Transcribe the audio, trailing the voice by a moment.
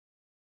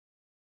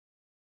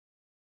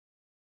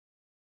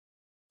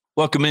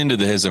Welcome into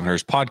the His and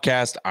Hers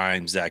podcast.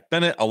 I'm Zach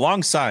Bennett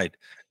alongside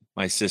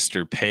my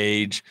sister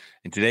Paige.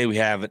 And today we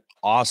have an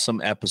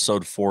awesome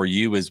episode for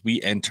you as we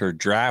enter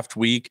draft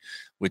week,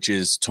 which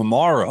is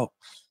tomorrow.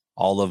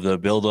 All of the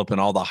buildup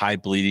and all the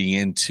hype leading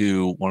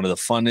into one of the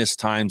funnest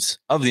times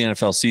of the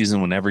NFL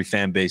season when every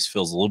fan base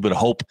feels a little bit of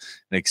hope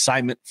and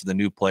excitement for the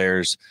new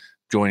players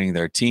joining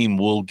their team.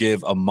 We'll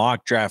give a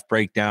mock draft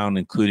breakdown,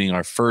 including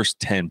our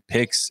first 10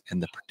 picks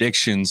and the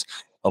predictions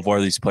of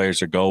where these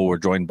players are go. We're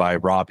joined by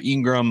Rob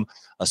Ingram,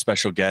 a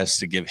special guest,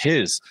 to give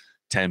his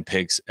 10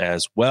 picks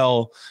as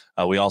well.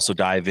 We also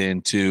dive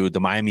into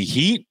the Miami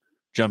Heat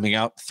jumping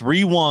out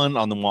 3-1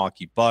 on the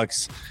Milwaukee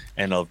Bucks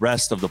and the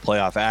rest of the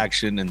playoff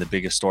action and the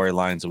biggest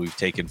storylines that we've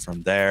taken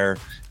from there,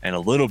 and a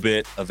little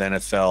bit of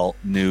NFL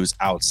news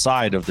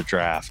outside of the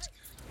draft.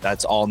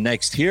 That's all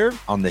next here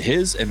on the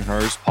His and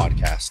Hers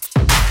podcast.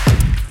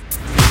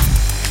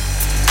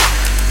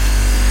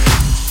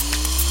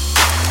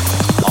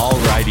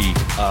 Alrighty.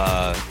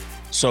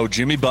 So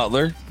Jimmy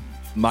Butler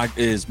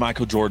is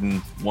Michael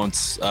Jordan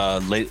once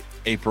late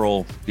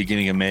April,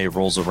 beginning of May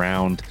rolls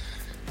around.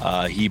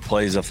 He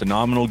plays a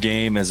phenomenal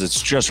game as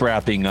it's just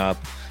wrapping up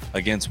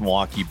against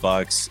Milwaukee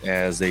Bucks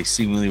as they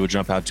seemingly would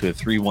jump out to a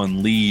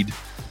 3-1 lead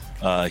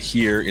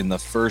here in the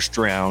first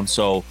round.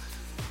 So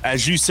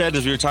as you said,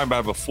 as we were talking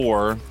about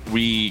before,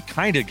 we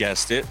kind of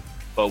guessed it,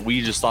 but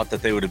we just thought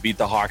that they would have beat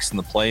the Hawks in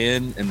the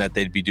play-in and that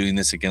they'd be doing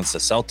this against the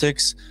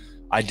Celtics.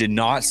 I did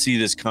not see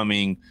this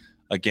coming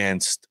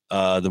against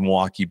the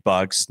Milwaukee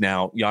Bucks.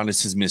 Now,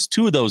 Giannis has missed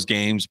 2 of those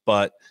games,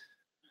 but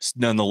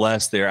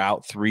nonetheless, they're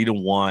out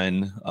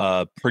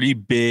 3-1. Pretty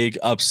big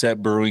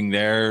upset brewing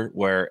there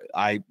where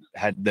I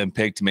had them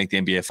picked to make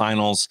the NBA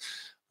Finals.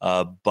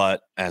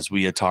 But as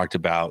we had talked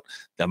about,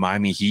 the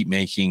Miami Heat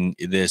making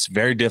this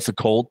very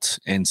difficult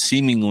and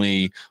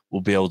seemingly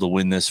will be able to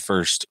win this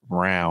first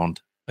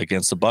round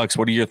against the Bucks.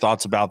 What are your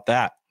thoughts about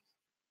that?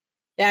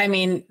 Yeah, I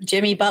mean,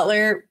 Jimmy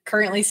Butler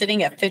currently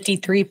sitting at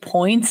 53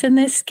 points in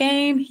this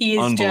game. He is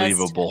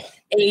unbelievable. Just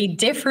a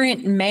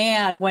different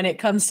man when it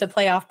comes to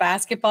playoff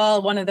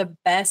basketball, one of the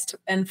best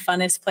and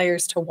funnest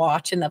players to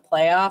watch in the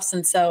playoffs.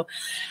 And so,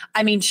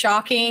 I mean,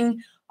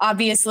 shocking,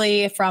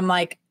 obviously, from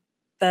like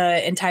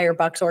the entire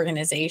Bucks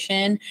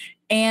organization.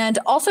 And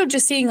also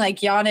just seeing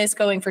like Giannis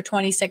going for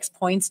 26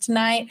 points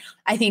tonight.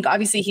 I think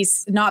obviously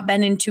he's not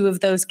been in 2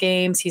 of those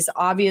games. He's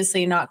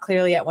obviously not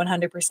clearly at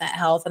 100%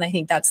 health. And I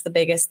think that's the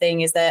biggest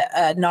thing is that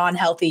a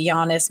non-healthy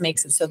Giannis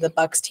makes it so the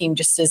Bucks team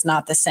just is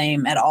not the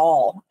same at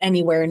all,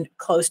 anywhere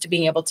close to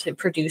being able to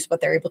produce what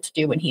they're able to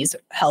do when he's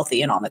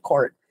healthy and on the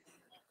court.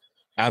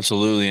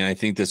 Absolutely. And I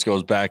think this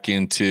goes back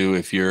into,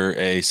 if you're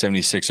a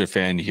 76er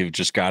fan, you've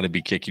just got to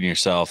be kicking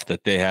yourself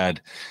that they had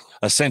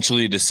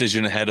essentially a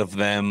decision ahead of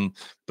them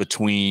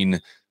between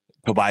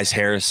Tobias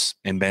Harris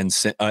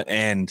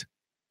and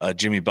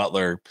Jimmy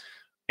Butler.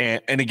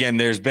 And again,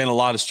 there's been a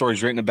lot of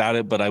stories written about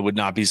it, but I would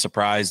not be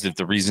surprised if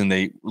the reason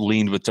they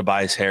leaned with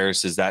Tobias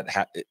Harris is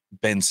that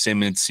Ben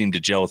Simmons seemed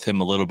to gel with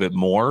him a little bit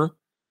more.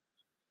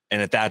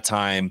 And at that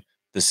time,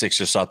 the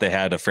Sixers thought they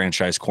had a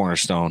franchise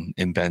cornerstone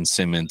in Ben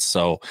Simmons.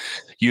 So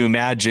you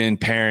imagine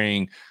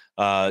pairing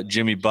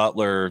Jimmy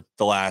Butler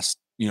the last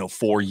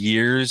 4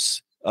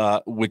 years,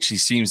 which he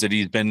seems that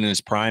he's been in his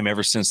prime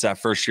ever since that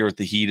first year with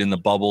the Heat in the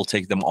bubble,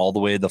 take them all the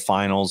way to the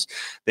finals.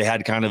 They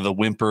had kind of the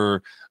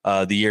whimper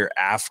the year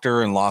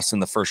after and lost in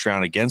the first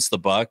round against the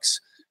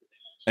Bucks.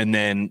 And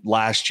then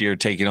last year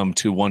taking them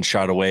to one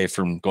shot away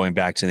from going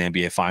back to the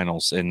NBA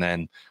Finals. And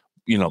then,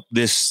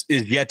 this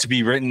is yet to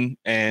be written,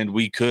 and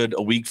we could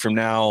a week from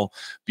now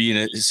be in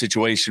a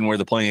situation where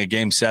they're playing a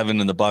game 7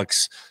 and the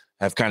Bucks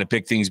have kind of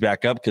picked things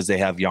back up because they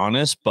have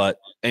Giannis. But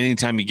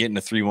anytime you get in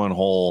a 3-1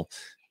 hole,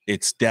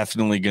 it's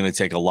definitely going to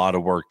take a lot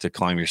of work to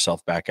climb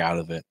yourself back out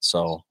of it.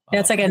 So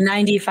it's like a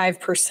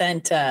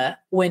 95%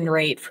 win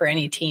rate for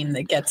any team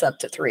that gets up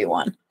to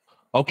 3-1.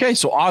 Okay,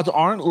 so odds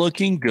aren't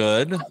looking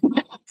good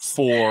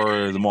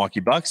for the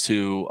Milwaukee Bucks,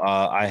 who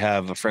I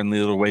have a friendly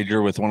little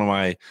wager with one of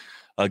my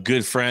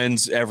good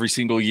friends every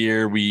single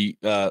year. We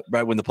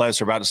right when the playoffs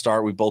are about to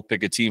start, we both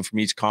pick a team from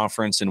each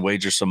conference and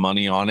wager some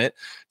money on it.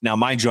 Now,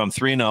 mind you, I'm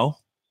 3-0.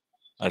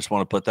 I just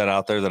want to put that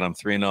out there that I'm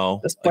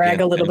 3-0. Just brag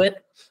a little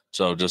bit.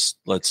 So just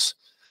let's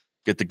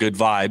get the good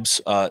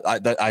vibes.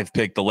 I've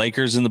picked the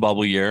Lakers in the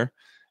bubble year,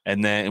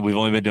 and then we've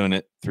only been doing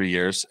it 3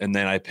 years. And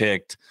then I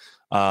picked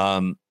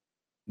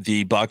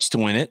the Bucks to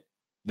win it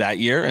that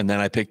year, and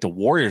then I picked the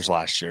Warriors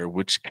last year,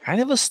 which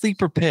kind of a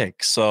sleeper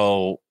pick.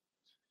 So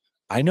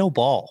I know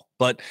ball.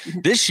 But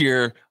this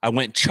year I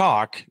went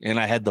chalk, and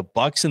I had the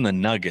Bucks and the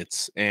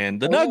Nuggets,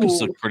 and the Nuggets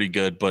look pretty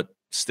good, but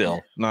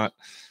still not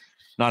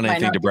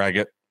anything to brag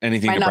at.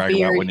 Anything to brag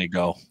about when you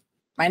go.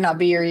 Might not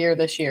be your year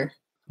this year.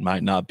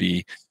 Might not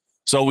be.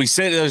 So we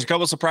said there's a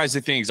couple of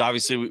surprising things.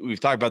 Obviously, we've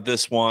talked about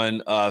this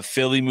one.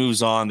 Philly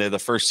moves on. They're the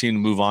first team to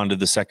move on to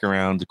the second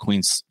round, the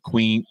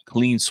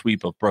clean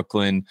sweep of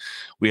Brooklyn.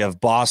 We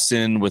have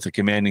Boston with a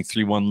commanding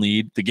 3-1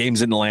 lead. The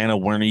games in Atlanta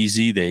weren't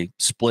easy. They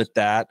split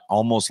that,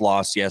 almost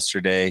lost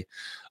yesterday.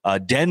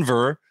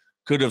 Denver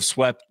could have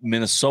swept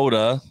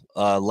Minnesota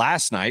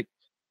last night,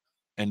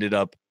 ended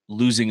up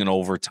losing in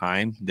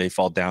overtime. They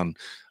fall down.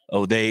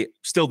 Oh, they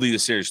still lead the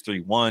series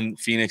 3-1.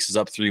 Phoenix is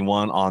up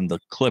 3-1 on the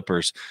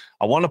Clippers.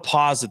 I want to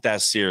pause at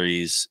that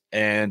series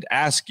and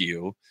ask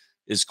you,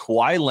 is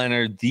Kawhi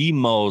Leonard the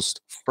most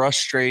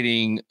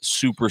frustrating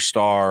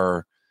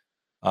superstar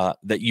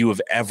that you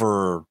have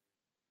ever,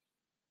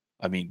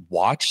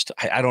 watched?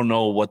 I don't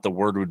know what the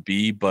word would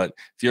be, but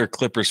if you're a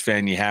Clippers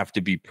fan, you have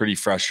to be pretty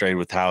frustrated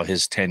with how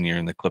his tenure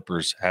in the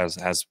Clippers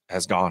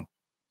has gone.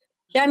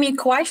 Yeah, I mean,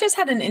 Kawhi's just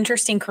had an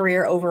interesting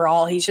career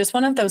overall. He's just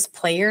one of those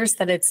players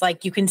that it's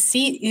like you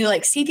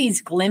see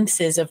these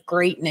glimpses of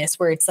greatness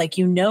where it's like,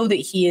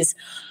 that he is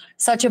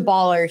such a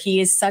baller.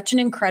 He is such an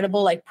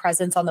incredible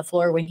presence on the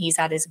floor when he's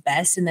at his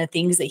best, and the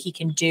things that he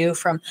can do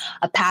from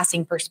a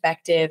passing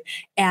perspective,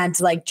 and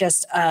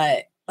just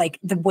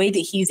the way that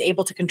he's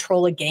able to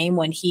control a game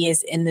when he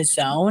is in the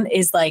zone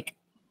is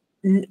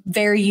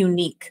very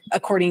unique,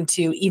 according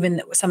to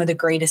even some of the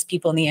greatest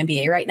people in the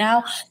NBA right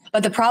now.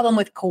 But the problem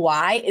with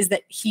Kawhi is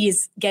that he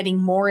is getting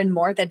more and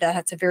more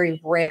that's a very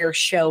rare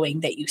showing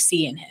that you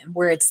see in him,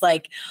 where it's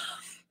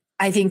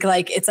I think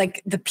it's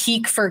the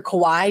peak for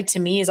Kawhi to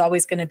me is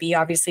always going to be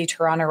obviously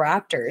Toronto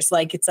Raptors.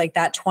 It's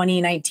that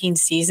 2019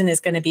 season is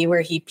going to be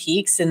where he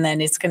peaks. And then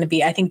it's going to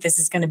be, I think this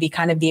is going to be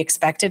kind of the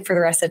expected for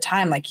the rest of the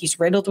time. He's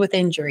riddled with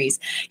injuries.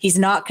 He's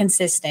not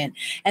consistent.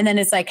 And then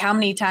it's how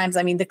many times,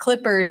 the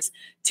Clippers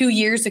 2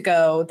 years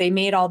ago, they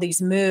made all these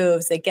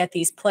moves, they get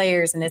these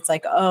players, and it's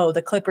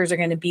the Clippers are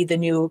going to be the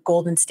new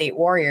Golden State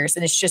Warriors.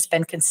 And it's just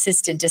been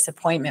consistent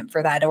disappointment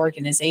for that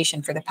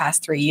organization for the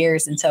past 3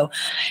 years. And so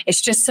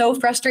it's just so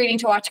frustrating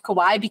to watch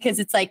Kawhi, because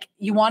it's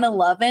you want to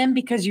love him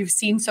because you've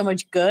seen so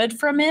much good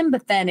from him,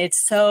 but then it's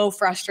so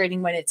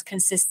frustrating when it's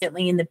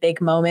consistently in the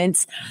big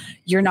moments.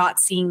 You're not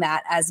seeing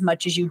that as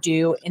much as you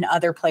do in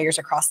other players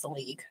across the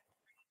league.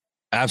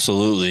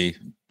 Absolutely.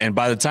 And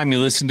by the time you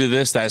listen to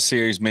this, that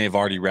series may have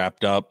already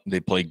wrapped up. They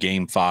play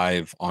game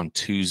 5 on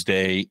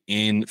Tuesday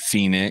in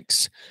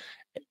Phoenix.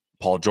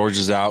 Paul George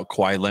is out.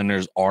 Kawhi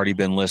Leonard's already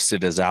been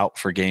listed as out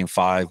for game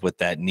 5 with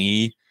that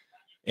knee.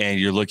 And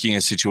you're looking at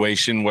a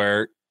situation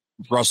where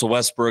Russell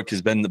Westbrook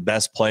has been the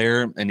best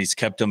player, and he's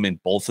kept them in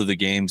both of the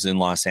games in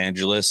Los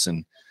Angeles.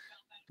 And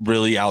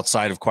really,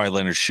 outside of Kawhi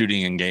Leonard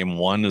shooting in game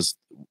 1 is,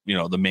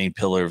 the main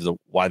pillar of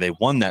why they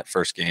won that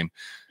first game.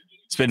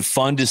 It's been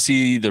fun to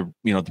see the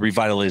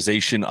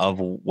revitalization of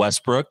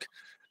Westbrook,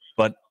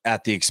 but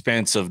at the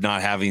expense of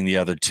not having the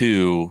other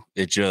two,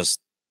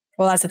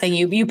 well, that's the thing.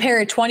 You pair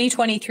a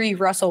 2023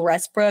 Russell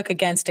Westbrook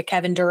against a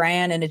Kevin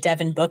Durant and a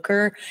Devin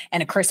Booker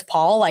and a Chris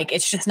Paul.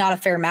 It's just not a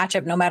fair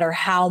matchup, no matter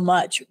how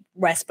much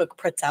Westbrook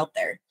puts out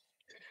there.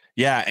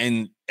 Yeah,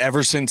 and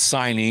ever since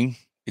signing,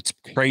 it's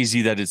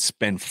crazy that it's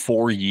been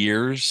 4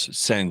 years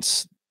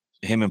since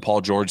him and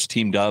Paul George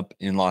teamed up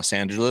in Los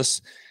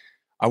Angeles.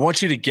 I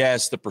want you to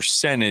guess the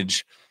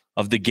percentage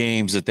of the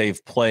games that they've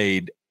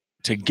played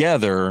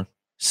together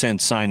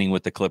since signing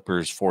with the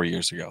Clippers 4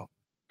 years ago.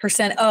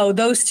 Percent. Oh,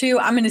 those two,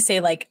 I'm going to say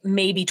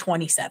maybe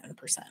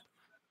 27%.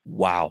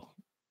 Wow.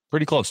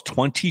 Pretty close.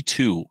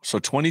 22. So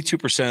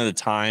 22% of the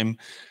time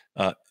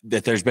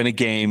that there's been a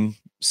game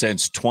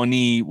since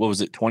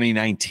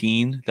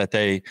 2019 that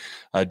they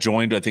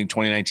joined, I think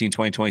 2019,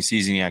 2020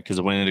 season. Yeah. Cause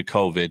it went into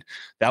COVID.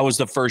 That was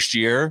the first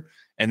year.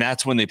 And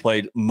that's when they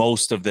played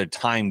most of their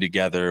time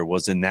together,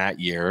 was in that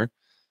year.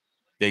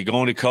 They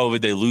go into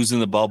COVID, they lose in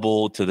the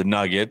bubble to the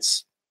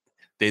Nuggets.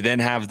 They then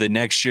have the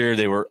next year,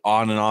 they were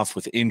on and off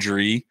with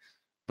injury,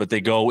 but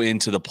they go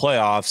into the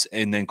playoffs,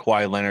 and then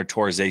Kawhi Leonard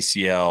tore his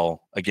ACL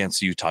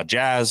against the Utah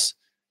Jazz.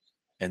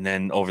 And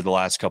then over the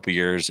last couple of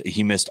years,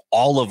 he missed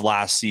all of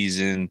last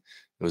season.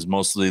 It was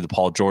mostly the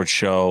Paul George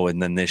show.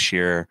 And then this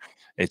year,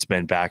 it's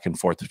been back and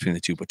forth between the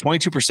two. But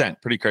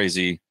 22%, pretty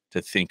crazy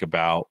to think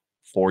about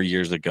 4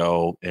 years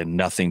ago and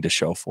nothing to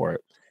show for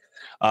it.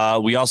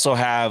 We also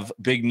have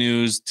big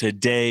news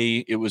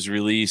today. It was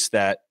released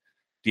that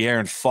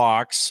De'Aaron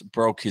Fox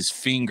broke his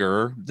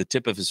finger, the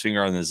tip of his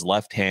finger on his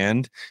left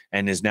hand,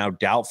 and is now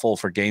doubtful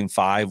for game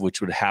 5,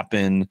 which would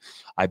happen,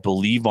 I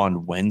believe,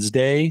 on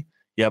Wednesday.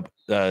 Yep.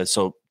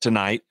 So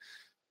tonight.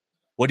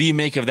 What do you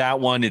make of that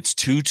one? It's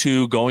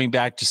 2-2 going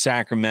back to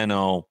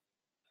Sacramento,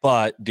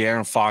 but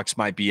De'Aaron Fox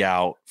might be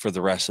out for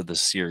the rest of the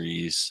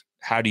series.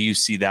 How do you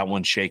see that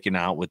one shaking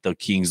out with the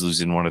Kings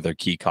losing one of their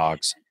key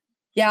cogs?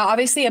 Yeah,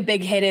 obviously a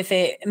big hit if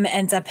it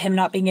ends up him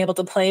not being able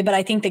to play. But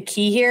I think the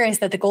key here is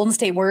that the Golden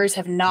State Warriors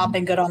have not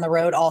been good on the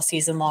road all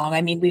season long.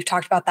 I mean, we've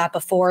talked about that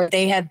before.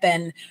 They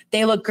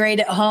look great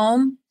at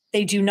home.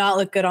 They do not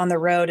look good on the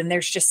road. And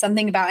there's just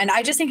something about, and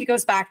I just think it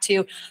goes back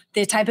to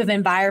the type of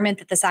environment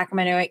that the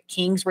Sacramento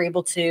Kings were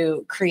able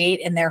to create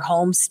in their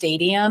home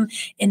stadium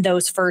in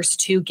those first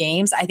 2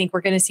 games. I think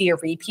we're going to see a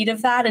repeat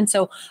of that. And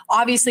so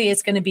obviously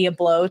it's going to be a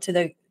blow to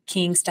the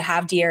Kings to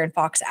have De'Aaron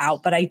Fox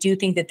out, but I do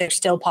think that there's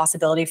still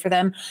possibility for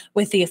them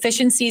with the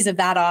efficiencies of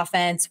that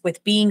offense,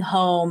 with being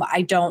home.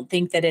 I don't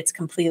think that it's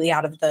completely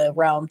out of the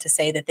realm to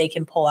say that they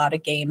can pull out a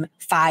game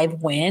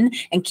 5 win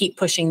and keep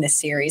pushing this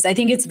series. I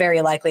think it's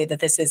very likely that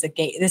this is a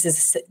game. This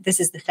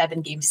is the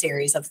 7-game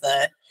series of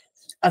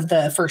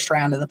the first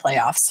round of the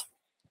playoffs.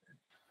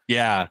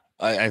 Yeah.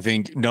 I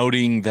think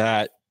noting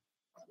that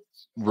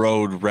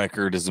road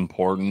record is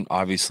important.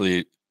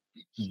 Obviously,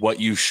 what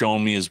you've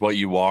shown me is what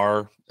you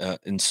are,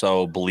 and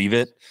so believe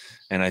it.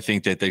 And I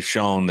think that they've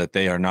shown that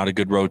they are not a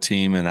good road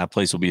team, and that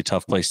place will be a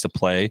tough place to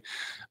play.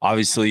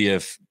 Obviously,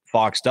 if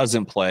Fox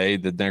doesn't play,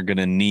 then they're going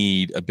to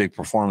need a big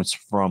performance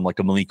from like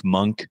a Malik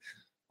Monk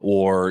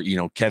or,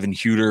 Kevin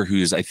Huter,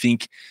 who's, I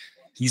think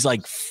he's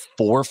like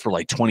 4 for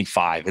like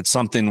 25. It's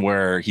something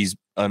where he's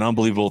an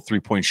unbelievable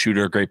 3-point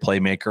shooter, a great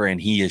playmaker,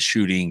 and he is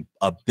shooting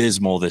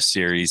abysmal this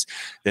series.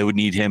 They would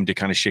need him to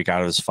kind of shake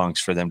out of his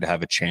funks for them to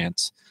have a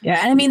chance. Yeah.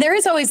 And I mean, there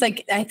is always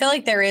I feel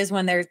like there is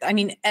when there's,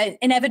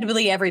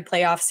 inevitably every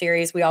playoff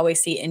series, we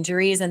always see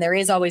injuries, and there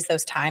is always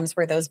those times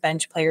where those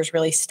bench players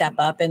really step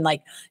up and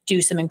like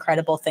do some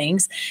incredible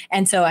things.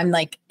 And so I'm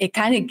like,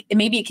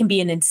 maybe it can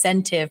be an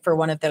incentive for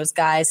one of those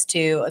guys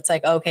to, it's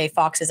like, okay,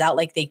 Fox is out.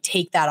 Like they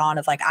take that on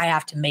of like, I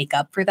have to make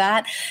up for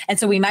that. And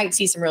so we might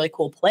see some really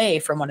cool play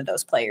from one of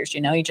those players.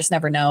 You just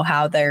never know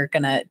how they're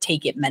going to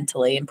take it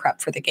mentally and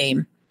prep for the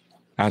game.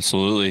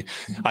 Absolutely.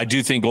 I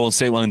do think Golden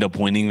State will end up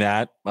winning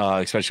that,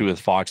 especially with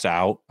Fox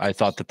out. I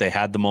thought that they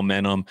had the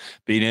momentum,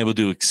 being able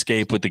to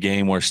escape with the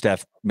game where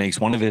Steph makes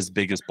one of his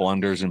biggest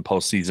blunders in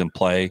postseason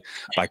play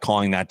by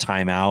calling that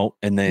timeout.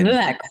 And then isn't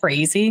that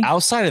crazy?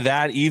 Outside of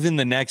that, even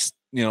the next,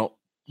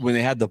 when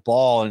they had the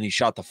ball and he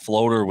shot the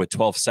floater with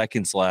 12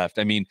 seconds left,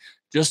 I mean,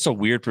 just a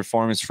weird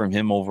performance from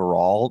him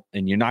overall.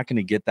 And you're not going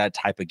to get that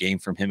type of game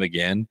from him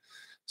again.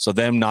 So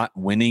them not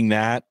winning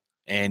that,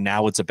 and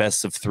now it's a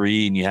best of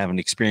 3 and you have an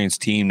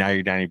experienced team. Now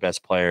you're down your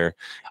best player.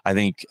 I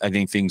think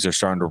things are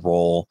starting to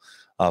roll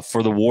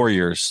for the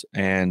Warriors.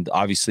 And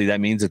obviously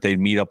that means that they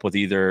meet up with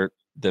either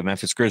the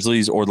Memphis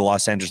Grizzlies or the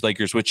Los Angeles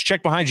Lakers, which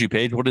check behind you,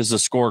 Paige. What is the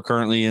score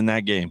currently in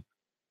that game?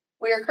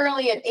 We are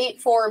currently at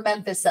 8-4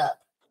 Memphis up.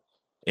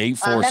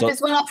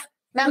 8-4.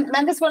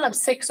 Memphis went up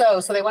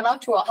 6-0, so they went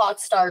off to a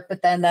hot start,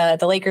 but then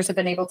the Lakers have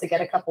been able to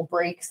get a couple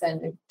breaks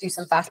and do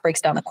some fast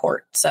breaks down the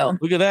court. So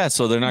look at that.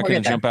 So they're not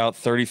going to jump out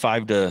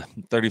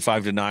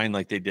 35-9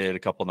 like they did a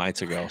couple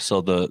nights ago.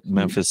 So the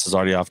Memphis is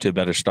already off to a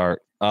better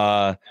start.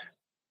 Going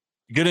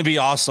to be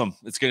awesome.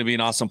 It's going to be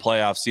an awesome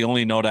playoffs. The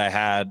only note I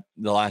had,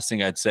 the last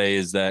thing I'd say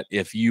is that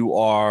if you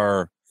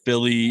are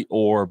Philly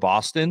or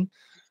Boston,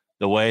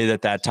 the way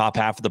that top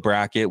half of the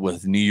bracket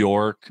with New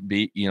York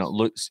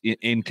looks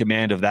in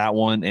command of that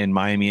one and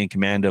Miami in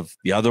command of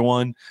the other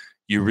one,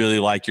 you really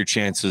like your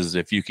chances.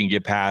 If you can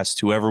get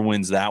past whoever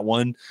wins that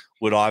one,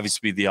 would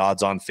obviously be the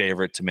odds-on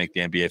favorite to make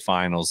the NBA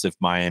Finals if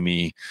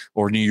Miami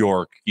or New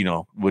York,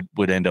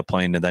 would end up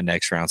playing in that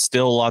next round.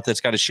 Still a lot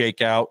that's got to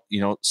shake out.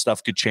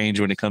 Stuff could change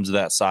when it comes to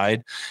that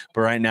side.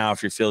 But right now,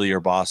 if you're Philly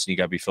or Boston, you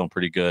got to be feeling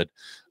pretty good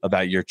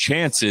about your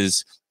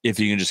chances if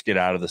you can just get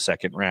out of the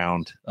second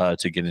round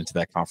to get into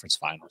that conference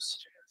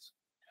finals.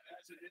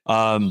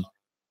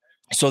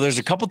 So there's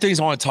a couple things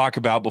I want to talk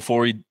about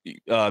before we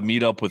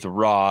meet up with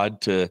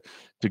Rod to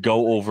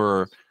go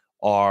over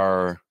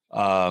our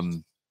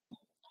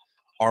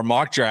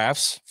mock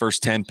drafts,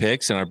 first 10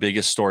 picks, and our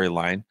biggest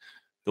storyline.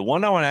 The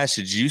one I want to ask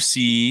you, did you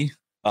see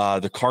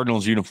the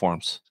Cardinals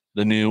uniforms,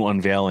 the new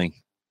unveiling?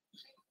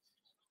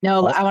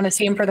 No, I want to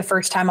see them for the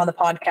first time on the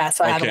podcast,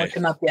 so I haven't looked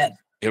them up yet.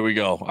 Here we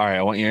go. All right.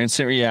 I want your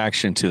instant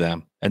reaction to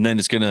them. And then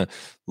it's going to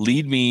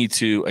lead me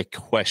to a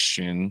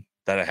question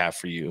that I have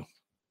for you.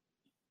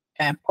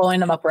 Okay. I'm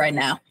pulling them up right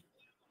now.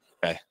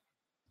 Okay.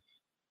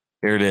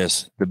 Here it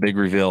is. The big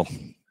reveal.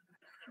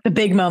 The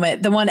big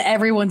moment. The one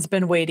everyone's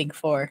been waiting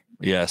for.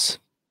 Yes.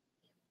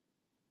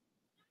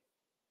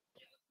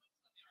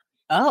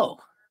 Oh.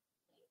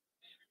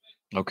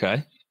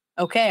 Okay.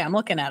 Okay. I'm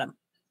looking at them.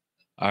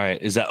 All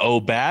right. Is that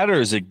bad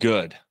or is it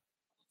good?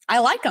 I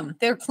like them.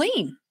 They're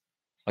clean.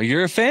 Oh,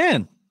 you're a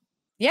fan.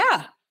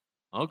 Yeah.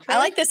 Okay. I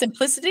like the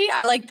simplicity.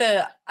 I like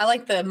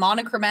the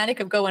monochromatic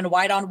of going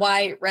white on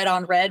white, red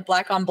on red,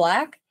 black on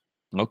black.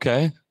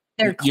 Okay.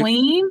 They're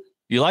clean.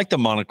 You like the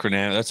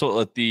monochromatic. That's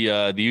what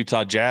the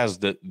Utah Jazz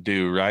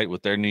do, right?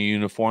 With their new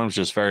uniforms,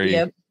 just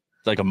very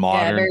like a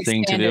modern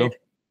thing standard to do.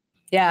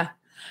 Yeah.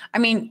 I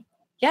mean,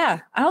 yeah,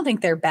 I don't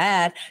think they're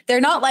bad. They're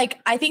not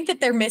like, I think that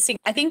they're missing.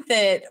 I think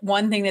that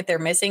one thing that they're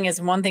missing is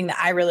one thing that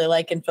I really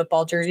like in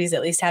football jerseys,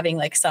 at least having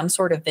like some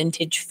sort of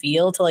vintage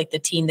feel to like the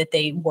team that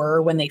they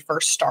were when they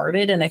first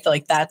started. And I feel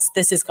like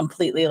this is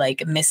completely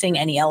like missing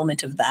any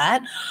element of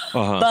that.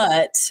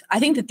 But I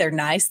think that they're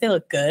nice. They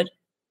look good.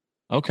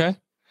 Okay.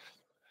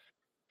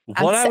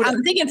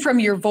 I'm thinking from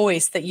your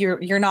voice that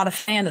you're not a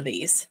fan of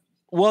these.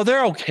 Well,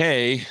 they're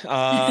okay.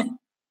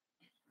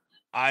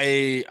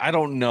 I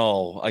don't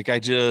know. Like I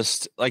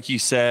just, like you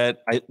said,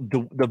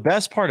 the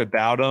best part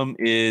about them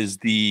is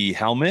the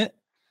helmet.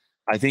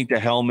 I think the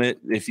helmet,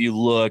 if you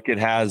look, it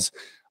has,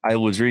 I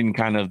was reading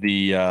kind of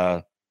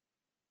the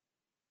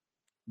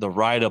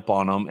write-up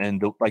on them,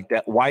 and like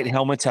that white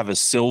helmets have a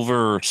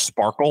silver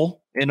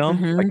sparkle in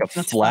them, like a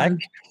fleck. Fun.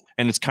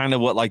 And it's kind of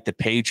what like the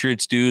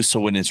Patriots do. So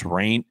when it's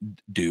rain,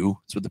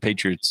 it's what the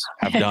Patriots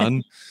have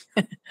done,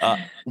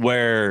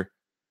 where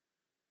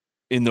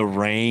in the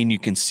rain, you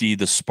can see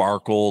the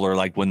sparkle, or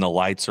like when the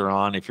lights are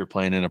on, if you're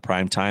playing in a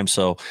prime time.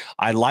 So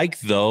I like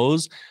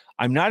those.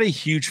 I'm not a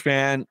huge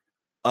fan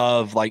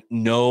of like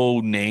no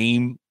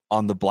name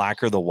on the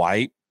black or the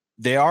white.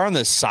 They are on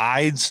the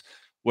sides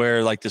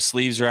where like the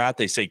sleeves are at.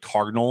 They say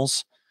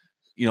Cardinals.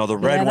 You know, the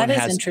red one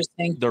has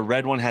interesting. The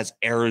red one has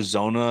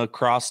Arizona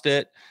across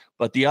it,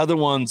 but the other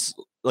ones,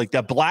 like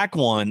that black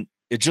one,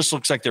 it just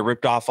looks like they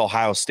ripped off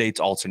Ohio State's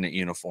alternate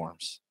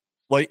uniforms.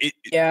 Like,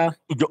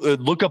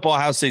 look up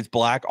Ohio State's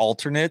black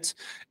alternates,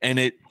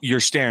 and you're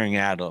staring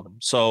at them.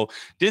 So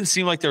didn't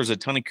seem like there was a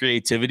ton of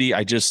creativity.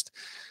 I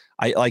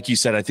like you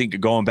said, I think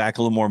going back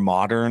a little more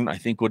modern, I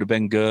think would have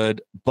been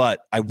good.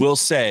 But I will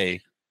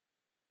say,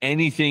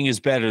 anything is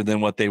better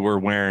than what they were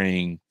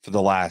wearing for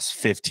the last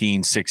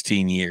 15,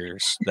 16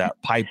 years. That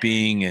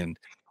piping, and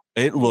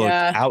it looked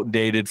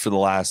outdated for the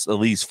last at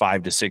least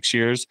 5 to 6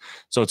 years.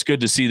 So it's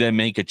good to see them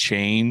make a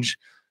change.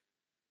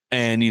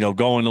 And, you know,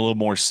 going a little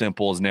more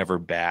simple is never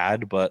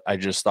bad, but I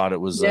just thought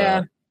it was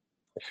the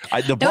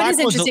black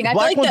ones. The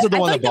black ones are the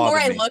one that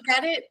bothered me.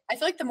 I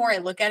feel like the more I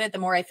look at it, the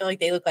more I feel like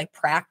they look like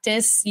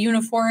practice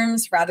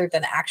uniforms rather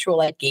than actual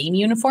like game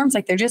uniforms.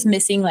 Like they're just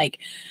missing like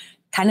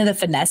kind of the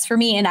finesse for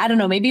me. And I don't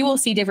know, maybe we'll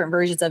see different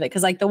versions of it.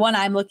 Cause like the one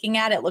I'm looking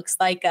at, it looks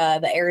like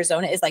the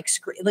Arizona is like,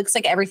 it looks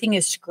like everything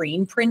is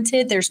screen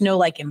printed. There's no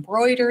like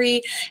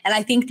embroidery. And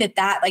I think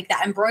that like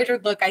that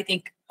embroidered look, I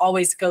think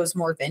always goes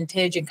more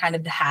vintage and kind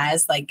of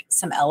has like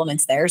some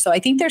elements there. So I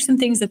think there's some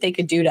things that they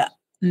could do to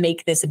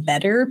make this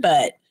better.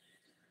 But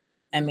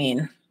I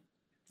mean,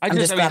 I'm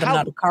just glad I'm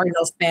not a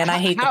Cardinals fan. I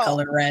hate the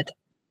color red.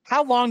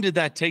 How long did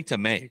that take to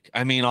make?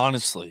 I mean,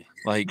 honestly,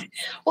 like,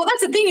 well,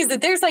 that's the thing is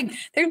that there's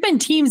been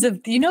teams of,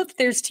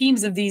 there's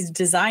teams of these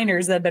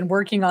designers that have been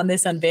working on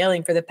this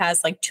unveiling for the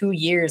past like 2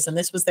 years. And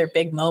this was their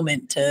big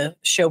moment to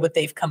show what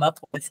they've come up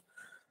with.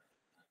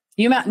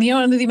 The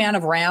amount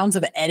of rounds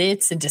of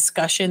edits and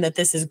discussion that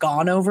this has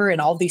gone over,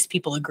 and all these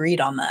people agreed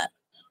on that.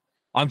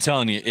 I'm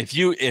telling you, if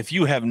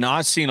you have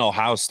not seen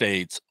Ohio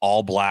State's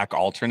all black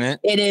alternate,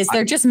 it is.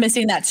 They're just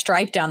missing that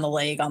stripe down the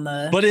leg on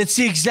the. But it's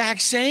the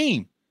exact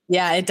same.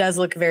 Yeah, it does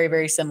look very,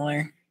 very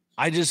similar.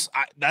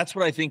 That's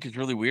what I think is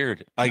really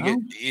weird.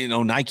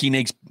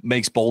 Nike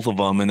makes both of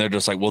them, and they're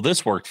just like, well,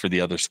 this worked for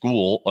the other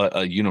school,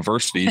 a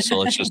university,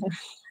 so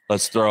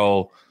let's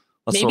throw.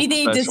 Maybe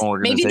they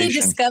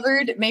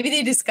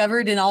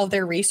discovered in all of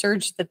their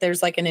research that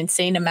there's like an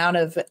insane amount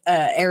of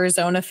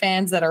Arizona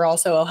fans that are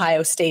also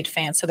Ohio State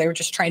fans, so they were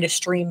just trying to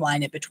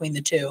streamline it between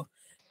the two.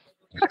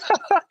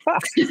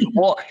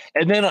 Well,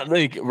 and then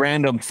like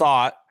random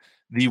thought.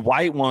 The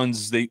white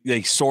ones,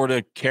 they sort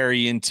of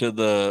carry into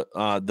the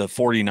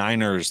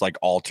 49ers, like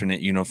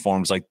alternate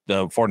uniforms. Like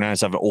the 49ers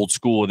have an old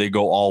school, they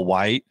go all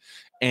white,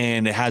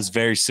 and it has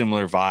very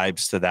similar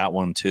vibes to that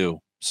one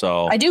too.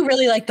 So I do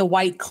really like the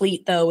white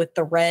cleat though with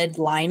the red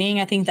lining.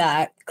 I think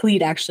that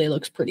cleat actually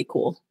looks pretty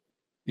cool.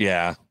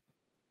 Yeah,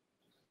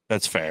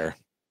 that's fair.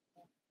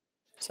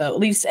 So at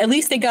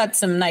least they got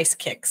some nice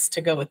kicks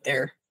to go with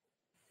their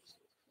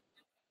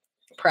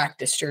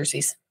practice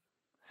jerseys.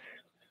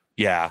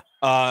 Yeah.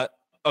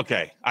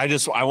 Okay. I'm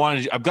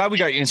glad we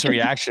got your instant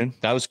reaction.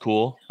 That was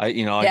cool. I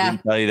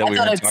didn't tell you that we were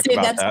going to talk about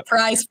that. That's a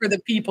prize for the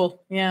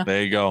people. Yeah.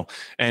 There you go.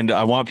 And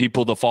I want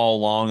people to follow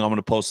along. I'm going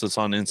to post this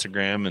on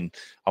Instagram, and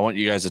I want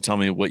you guys to tell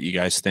me what you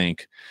guys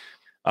think.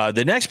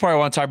 The next part I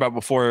want to talk about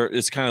before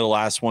it's kind of the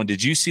last one.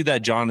 Did you see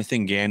that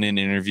Jonathan Gannon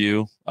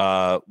interview?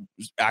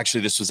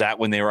 Actually, this was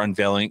when they were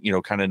unveiling,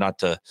 kind of not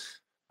to,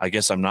 I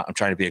guess I'm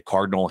trying to be a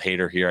Cardinal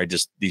hater here.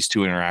 These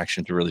two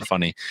interactions are really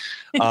funny.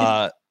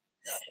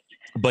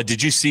 But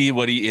did you see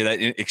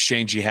that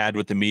exchange he had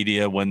with the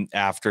media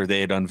after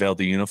they had unveiled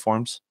the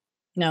uniforms?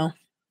 No.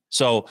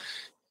 So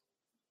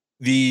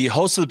the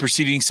host of the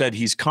proceeding said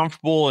he's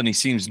comfortable and he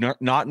seems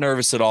not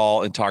nervous at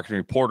all in talking to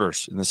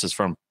reporters. And this is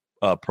from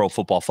Pro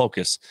Football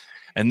Focus.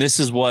 And this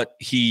is what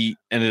he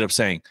ended up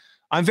saying.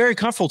 I'm very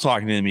comfortable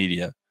talking to the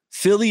media.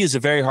 Philly is a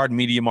very hard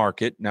media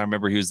market. Now,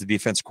 remember, he was the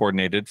defense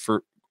coordinator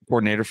for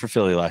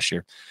Philly last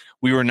year.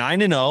 We were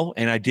 9-0,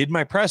 and I did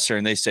my presser,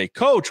 and they say,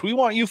 Coach, we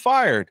want you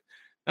fired.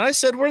 And I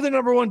said, we're the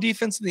number one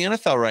defense in the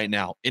NFL right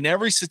now in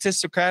every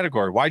statistical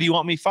category. Why do you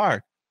want me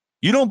fired?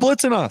 You don't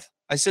blitz enough.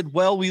 I said,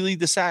 well, we lead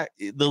the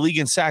league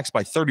in sacks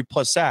by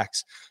 30+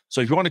 sacks.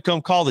 So if you want to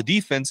come call the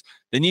defense,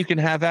 then you can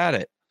have at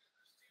it.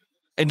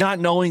 And not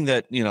knowing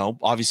that,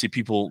 obviously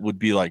people would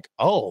be like,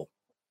 oh,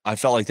 I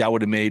felt like that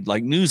would have made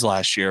like news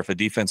last year if a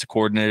defensive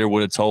coordinator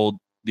would have told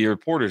the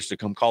reporters to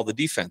come call the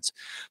defense.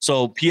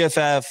 So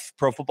PFF,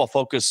 Pro Football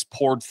Focus,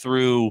 poured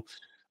through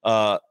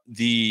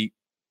the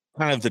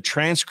kind of the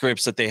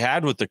transcripts that they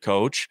had with the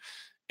coach,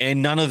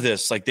 and none of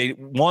this, like they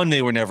were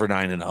never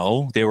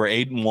 9-0. They were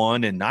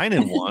 8-1 and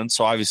 9-1.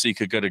 So obviously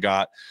could have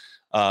got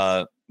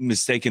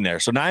mistaken there.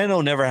 So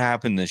 9-0 never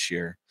happened this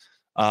year.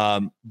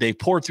 They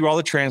poured through all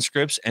the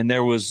transcripts, and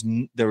there was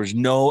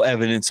no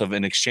evidence of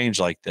an exchange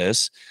like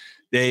this.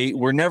 They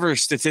were never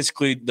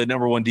statistically the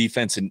number one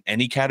defense in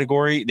any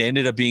category. They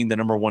ended up being the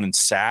number one in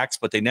sacks,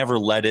 but they never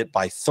led it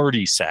by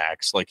 30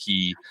 sacks, like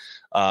he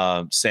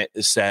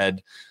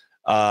said.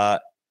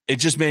 It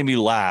just made me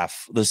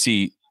laugh. Let's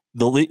see.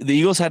 The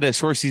Eagles had a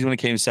short season when it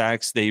came to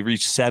sacks. They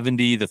reached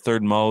 70, the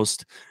third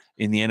most.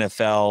 in the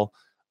NFL.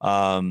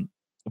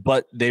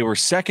 But they were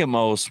second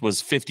most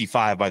was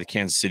 55 by the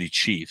Kansas City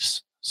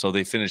Chiefs. So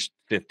they finished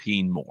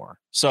 15 more.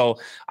 So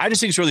I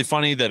just think it's really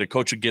funny that a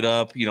coach would get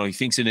up, you know, he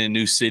thinks in a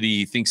new city,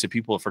 he thinks that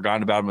people have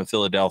forgotten about him in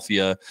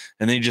Philadelphia,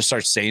 and then he just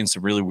starts saying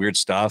some really weird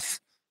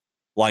stuff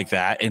like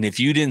that. And if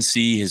you didn't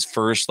see his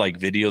first like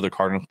video the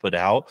Cardinals put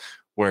out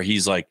where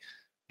he's like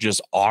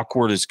just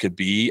awkward as could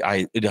be,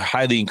 I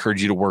highly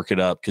encourage you to work it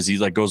up, because he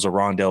like goes to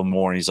Rondell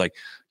Moore and he's like,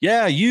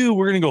 yeah,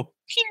 we're going to go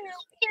pew,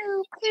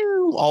 pew,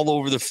 pew, all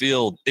over the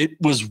field. It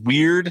was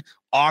weird,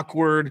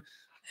 awkward.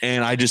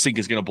 And I just think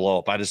it's going to blow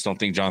up. I just don't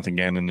think Jonathan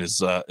Gannon he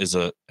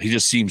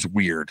just seems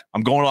weird.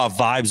 I'm going off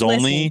vibes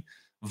only.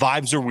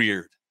 Vibes are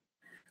weird.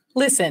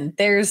 Listen,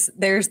 there's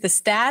the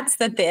stats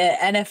that the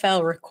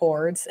NFL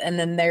records, and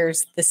then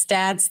there's the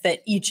stats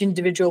that each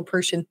individual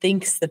person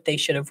thinks that they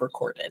should have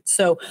recorded.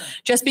 So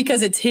just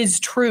because it's his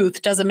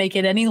truth doesn't make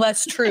it any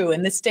less true.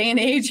 In this day and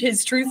age,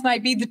 his truth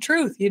might be the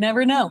truth. You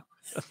never know.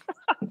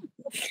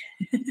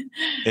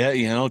 Yeah,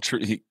 you know,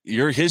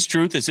 his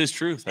truth is his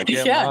truth. I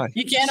can't lie.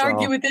 You can't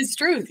argue with his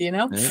truth, you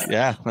know?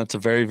 Yeah, that's a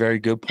very, very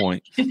good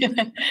point.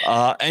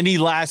 Any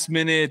last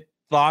minute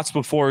thoughts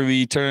before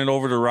we turn it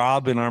over to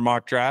Rob in our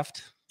mock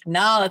draft?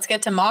 No, let's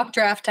get to mock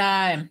draft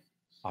time.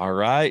 All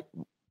right.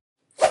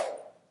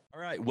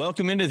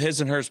 Welcome into the His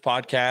and Hers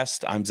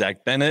podcast. I'm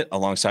Zach Bennett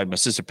alongside my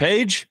sister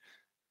Paige,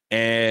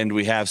 and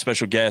we have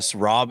special guest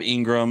Rob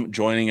Ingram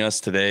joining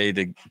us today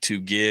to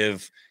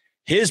give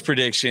his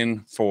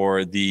prediction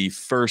for the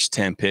first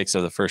 10 picks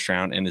of the first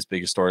round and his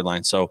biggest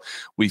storyline. So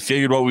we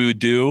figured what we would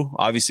do.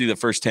 Obviously, the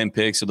first 10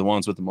 picks are the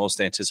ones with the most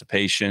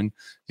anticipation.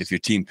 If your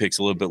team picks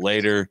a little bit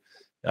later,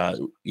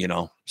 you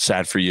know,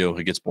 sad for you.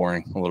 It gets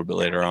boring a little bit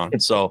later on.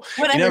 So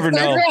whatever, you never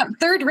know.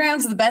 Third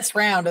round's the best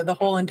round of the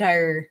whole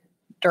entire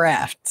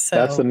draft. So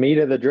that's the meat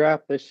of the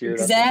draft this year.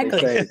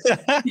 Exactly.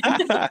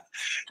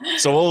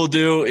 So what we'll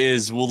do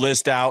is we'll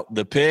list out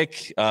the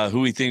pick,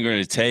 who we think we're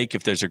going to take.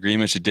 If there's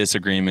agreements or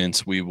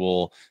disagreements, we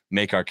will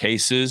make our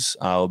cases.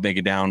 We'll make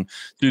it down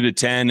through the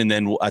 10, and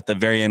then at the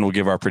very end, we'll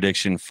give our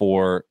prediction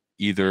for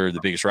either the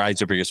biggest rise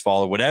or biggest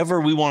fall or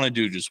whatever we want to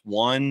do. Just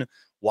one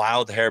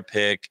wild hair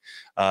pick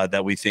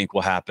that we think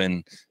will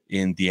happen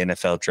in the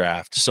NFL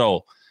draft.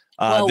 So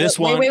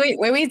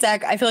wait,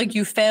 Zach. I feel like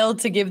you failed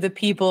to give the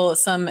people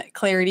some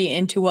clarity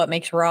into what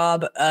makes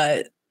Rob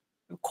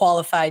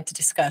qualified to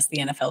discuss the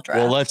NFL draft.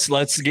 Well,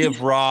 let's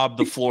give Rob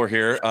the floor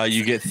here.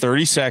 You get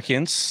 30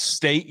 seconds.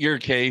 State your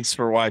case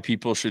for why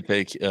people should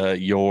take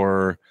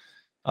your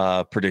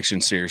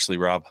prediction seriously,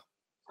 Rob.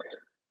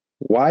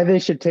 Why they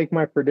should take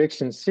my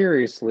prediction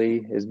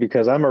seriously is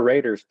because I'm a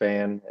Raiders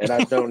fan, and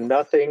I've known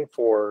nothing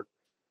for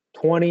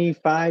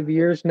 25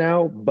 years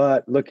now,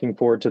 but looking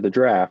forward to the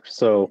draft.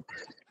 So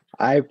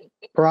I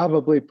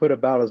probably put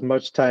about as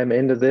much time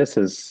into this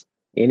as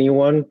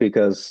anyone,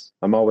 because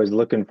I'm always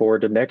looking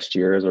forward to next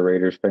year as a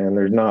Raiders fan.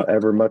 There's not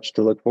ever much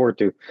to look forward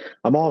to.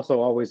 I'm also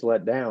always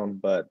let down,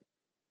 but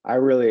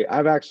I've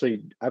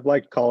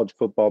liked college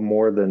football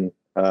more than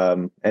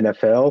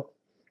NFL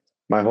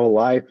my whole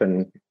life,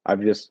 and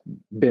I've just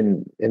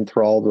been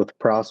enthralled with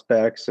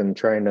prospects and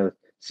trying to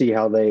see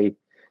how they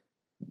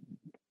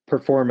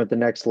perform at the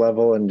next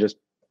level, and just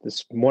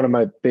it's one of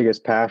my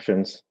biggest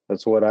passions.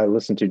 That's what I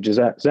listen to.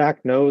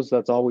 Zach knows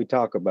that's all we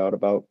talk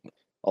about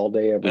all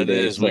day, every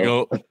day. So. We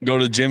go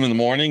to the gym in the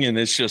morning, and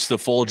it's just the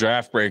full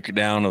draft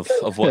breakdown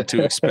of what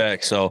to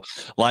expect. So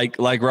like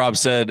Rob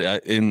said, I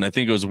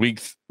think it was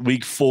week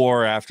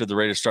 4 after the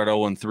Raiders start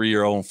 0-3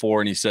 or 0-4,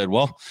 and he said,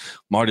 well,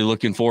 I'm already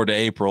looking forward to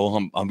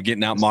April. I'm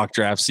getting out mock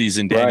draft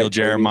season, Daniel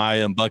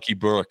Jeremiah and Bucky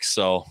Brooks.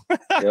 So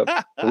yep.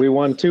 We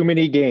won too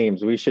many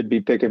games. We should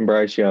be picking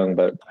Bryce Young,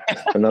 but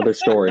another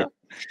story.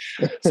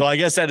 So I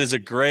guess that is a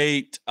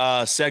great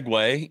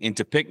segue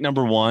into pick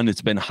number 1.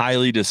 It's been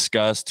highly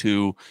discussed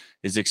who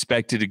is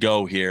expected to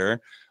go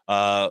here.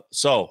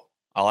 So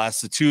I'll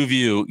ask the two of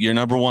you, your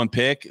number 1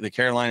 pick. The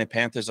Carolina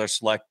Panthers are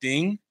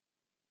selecting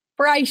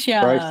Bryce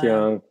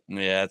Young.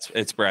 Yeah,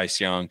 it's Bryce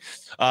Young.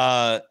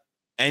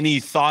 Any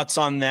thoughts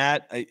on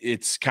that?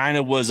 It's kind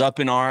of was up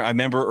in I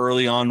remember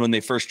early on when they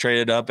first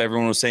traded up,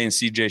 everyone was saying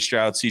CJ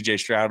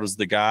Stroud was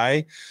the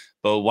guy.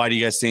 But why do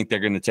you guys think they're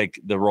going to take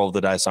the roll of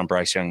the dice on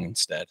Bryce Young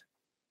instead?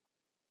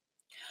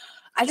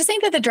 I just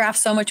think that the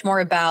draft's so much more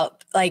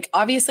about, like,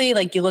 obviously,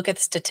 like, you look at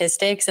the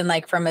statistics and,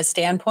 like, from a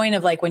standpoint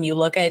of, like, when you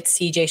look at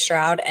CJ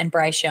Stroud and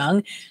Bryce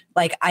Young,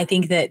 like, I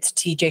think that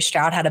CJ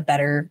Stroud had a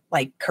better,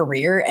 like,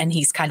 career, and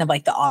he's kind of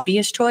like the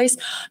obvious choice.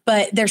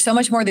 But there's so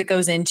much more that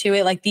goes into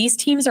it. Like, these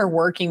teams are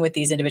working with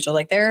these individuals.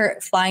 Like, they're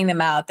flying them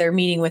out. They're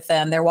meeting with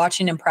them. They're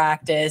watching them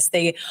practice.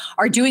 They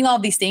are doing all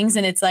these things.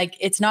 And it's like,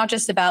 it's not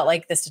just about,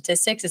 like, the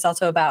statistics. It's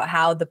also about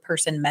how the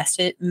person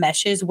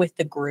meshes with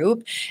the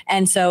group.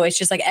 And so it's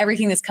just like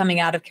everything that's coming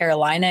out of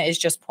Carolina is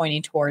just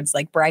pointing towards,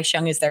 like, Bryce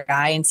Young is their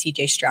guy and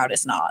CJ Stroud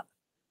is not.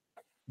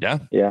 Yeah,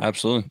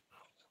 absolutely.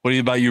 What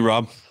about you,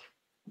 Rob?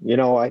 You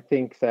know, I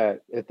think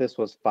that if this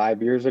was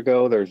 5 years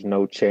ago, there's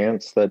no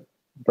chance that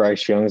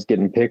Bryce Young's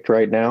getting picked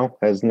right now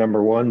as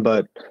number 1.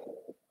 But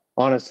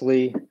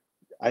honestly,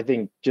 I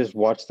think just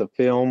watch the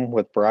film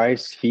with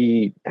Bryce.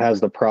 He has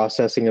the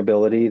processing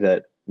ability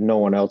that no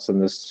one else in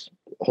this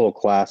whole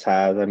class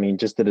has. I mean,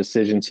 just the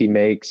decisions he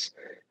makes,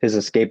 his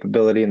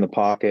escapability in the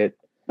pocket.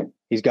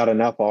 He's got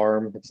enough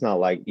arm. It's not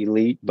like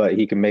elite, but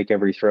he can make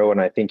every throw. And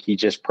I think he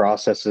just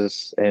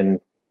processes and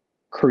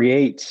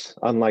creates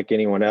unlike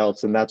anyone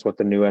else. And that's what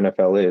the new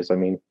NFL is. I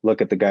mean,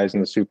 look at the guys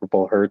in the Super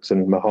Bowl, Hurts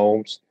and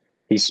Mahomes.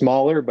 He's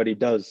smaller, but he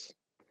does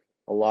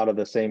a lot of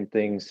the same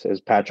things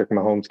as Patrick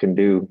Mahomes can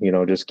do,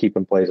 just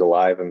keeping plays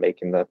alive and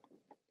making the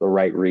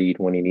right read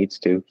when he needs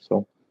to.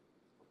 So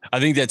I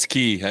think that's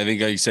key. I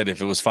think, like you said,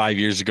 if it was 5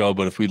 years ago,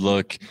 but if we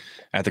look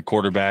at the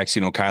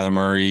quarterbacks, Kyler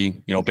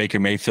Murray, Baker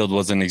Mayfield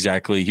wasn't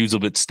exactly, he was a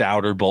bit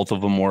stouter. Both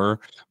of them were,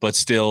 but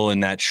still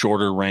in that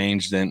shorter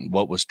range than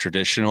what was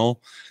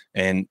traditional.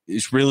 And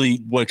it's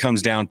really what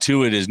comes down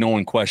to it is no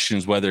one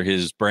questions whether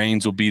his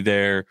brains will be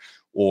there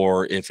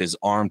or if his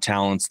arm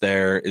talent's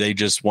there. They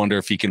just wonder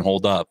if he can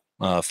hold up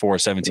for a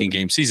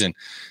 17-game season.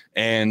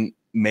 And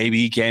maybe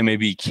he can,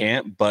 maybe he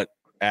can't, but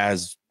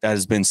as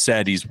has been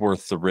said, he's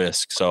worth the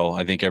risk. So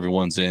I think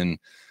everyone's in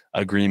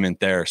agreement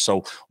there.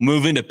 So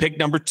moving to pick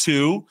number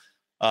 2,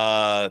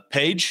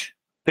 Paige.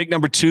 Pick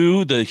number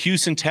 2, the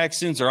Houston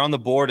Texans are on the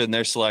board and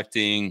they're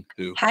selecting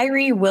who?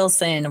 Tyree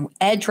Wilson,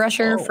 edge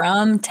rusher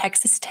from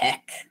Texas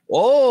Tech.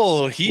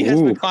 Oh, he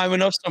has been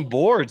climbing up some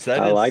boards.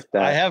 I like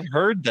that. I have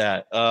heard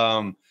that.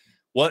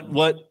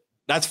 What?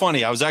 That's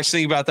funny. I was actually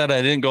thinking about that.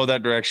 I didn't go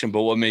that direction,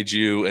 but what made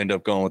you end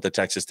up going with the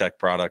Texas Tech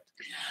product?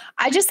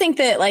 I just think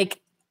that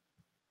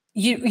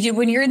you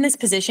when you're in this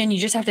position, you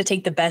just have to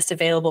take the best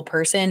available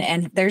person.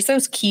 And there's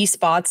those key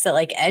spots that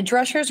edge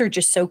rushers are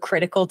just so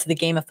critical to the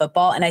game of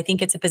football. And I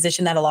think it's a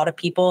position that a lot of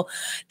people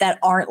that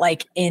aren't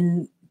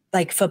in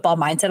football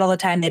mindset all the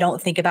time, they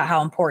don't think about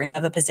how important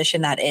of a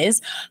position that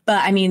is. But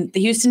I mean, the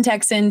Houston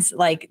Texans,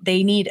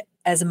 they need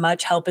as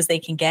much help as they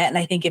can get. And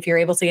I think if you're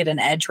able to get an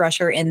edge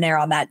rusher in there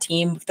on that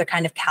team, the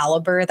kind of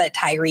caliber that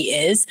Tyree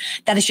is,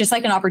 that is just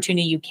an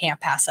opportunity you can't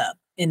pass up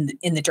in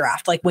the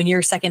draft. When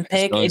you're second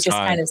pick, it just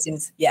kind of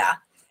seems,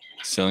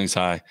 ceiling's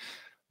high.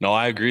 No,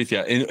 I agree with you.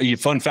 And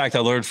fun fact I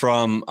learned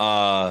from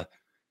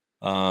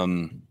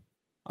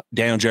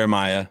Daniel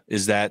Jeremiah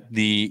is that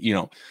the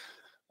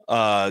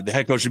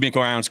head coach of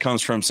D'Amico Ryans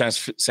comes from San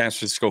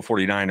Francisco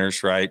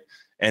 49ers, right?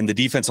 And the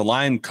defensive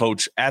line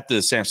coach at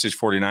the San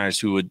Francisco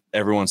 49ers, who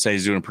everyone say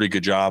is doing a pretty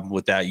good job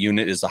with that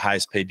unit, is the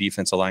highest paid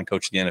defensive line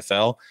coach in the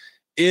NFL,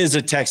 is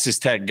a Texas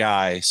Tech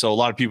guy. So a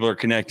lot of people are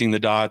connecting the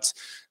dots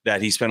that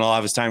he spent a lot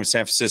of his time in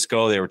San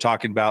Francisco. They were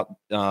talking about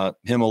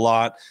him a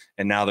lot,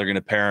 and now they're going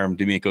to pair him.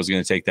 D'Amico's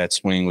going to take that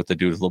swing with the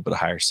dude with a little bit of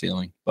higher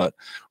ceiling. But,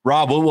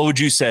 Rob, what would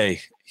you say?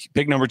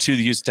 Pick number 2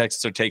 the Houston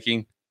Texans are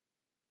taking?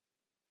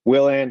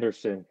 Will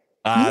Anderson.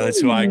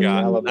 That's who I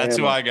got. Alabama. That's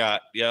who I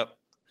got. Yep.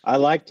 I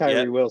like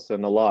Tyree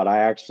Wilson a lot. I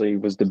actually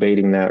was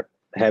debating that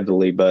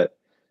heavily, but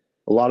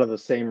a lot of the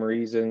same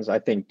reasons. I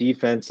think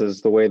defense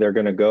is the way they're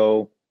going to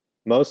go.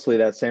 Mostly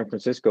that San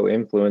Francisco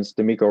influence.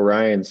 D'Amico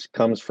Ryans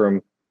comes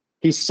from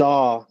 – he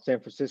saw San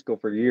Francisco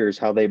for years,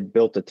 how they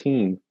built a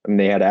team. I mean,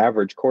 they had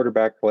average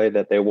quarterback play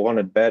that they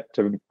wanted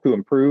to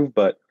improve,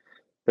 but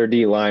their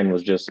D-line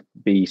was just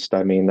beast.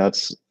 I mean,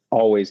 that's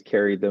always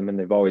carried them, and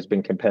they've always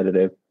been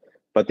competitive.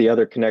 But the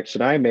other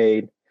connection I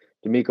made,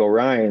 D'Amico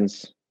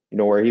Ryans,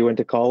 where he went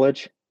to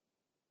college?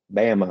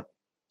 Bama.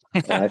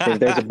 And I think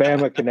there's a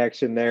Bama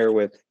connection there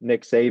with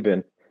Nick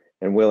Saban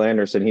and Will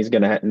Anderson. He's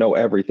going to know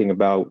everything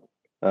about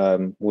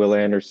Will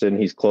Anderson.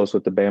 He's close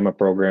with the Bama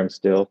program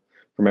still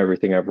from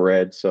everything I've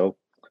read. So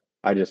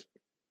I just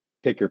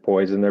pick your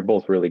poison. They're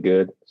both really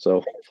good.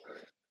 So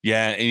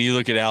yeah, and you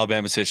look at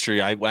Alabama's history.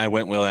 I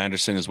went Will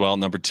Anderson as well,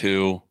 number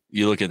 2.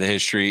 You look at the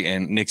history,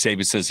 and Nick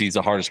Saban says he's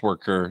the hardest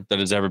worker that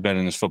has ever been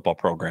in his football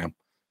program.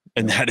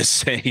 And that is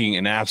saying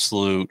an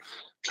absolute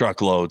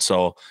truckload.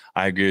 So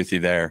I agree with you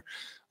there.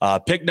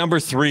 Pick number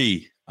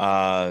 3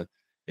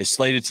 is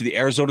slated to the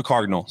Arizona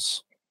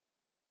Cardinals.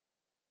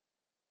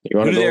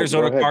 Who do the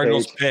Arizona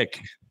Cardinals pick?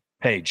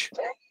 Paige.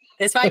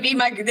 This might be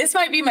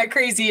my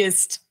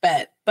craziest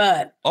bet,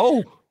 but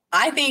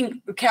I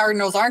think the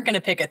Cardinals aren't going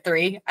to pick at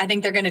 3. I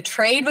think they're going to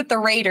trade with the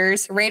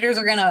Raiders. Raiders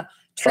are going to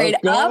trade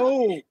up,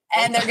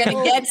 and they're going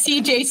to get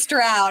CJ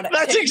Stroud.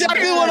 That's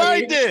exactly what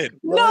I did.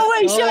 No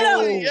way, shut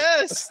up.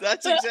 Yes,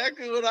 that's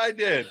exactly what I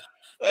did.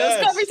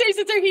 Those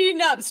conversations are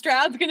heating up.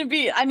 Stroud's going to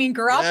be,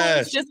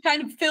 Garoppolo's just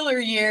kind of filler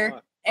year,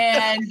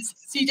 and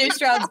CJ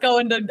Stroud's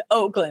going to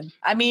Oakland.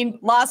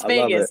 Las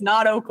Vegas,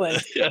 not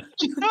Oakland.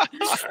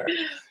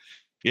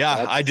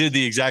 Yeah, I did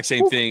the exact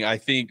same thing. I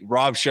think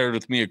Rob shared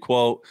with me a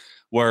quote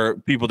where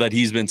people that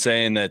he's been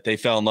saying that they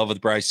fell in love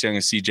with Bryce Young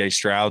and CJ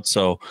Stroud.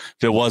 So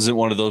if it wasn't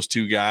one of those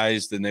two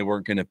guys, then they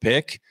weren't going to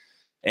pick.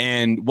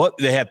 And what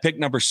they had pick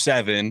number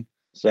 7.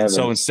 And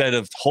so instead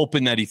of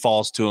hoping that he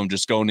falls to him,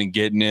 just going and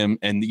getting him,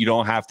 and you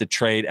don't have to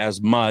trade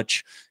as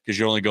much because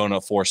you're only going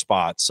up 4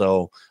 spots.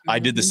 So I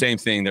did the same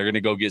thing. They're going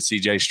to go get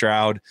CJ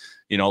Stroud,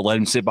 let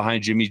him sit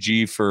behind Jimmy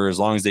G for as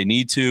long as they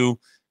need to,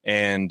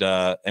 and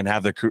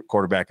have the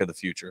quarterback of the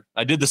future.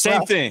 I did the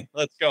same thing.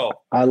 Let's go.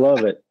 I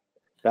love it.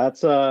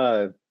 That's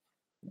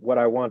what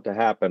I want to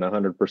happen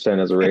 100%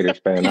 as a Raiders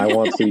fan. I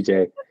want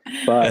CJ,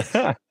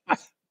 but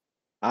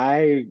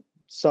I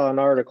saw an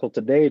article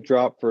today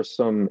drop for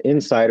some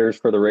insiders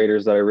for the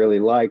Raiders that I really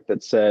like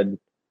that said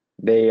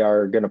they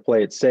are going to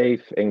play it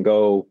safe and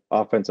go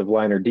offensive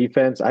line or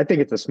defense. I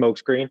think it's a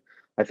smokescreen.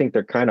 I think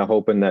they're kind of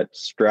hoping that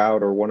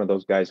Stroud or one of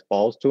those guys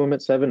falls to them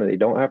at 7 and they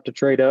don't have to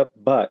trade up,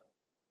 but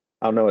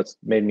I don't know. It's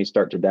made me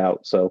start to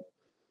doubt. So,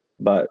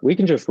 but we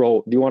can just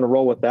roll. Do you want to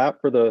roll with that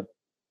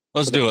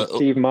Let's do it.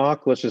 Steve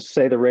Mock. Let's just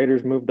say the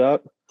Raiders moved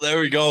up. There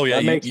we go. Yeah,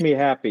 that makes me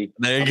happy.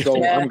 I'm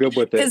good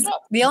with it. Because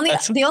the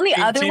only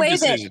other way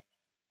decision. That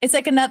it's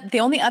like the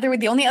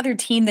only other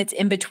team that's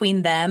in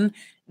between them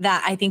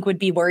that I think would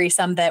be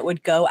worrisome that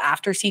would go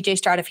after CJ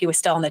Stroud if he was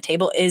still on the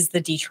table is the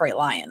Detroit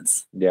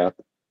Lions. Yeah.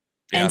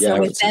 And so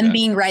with them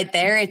being right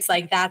there, it's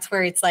like that's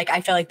where it's like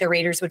I feel like the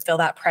Raiders would feel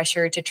that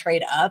pressure to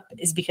trade up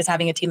is because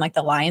having a team like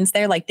the Lions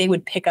there, like they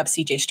would pick up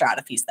CJ Stroud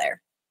if he's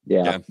there.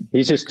 Yeah.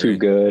 He's just too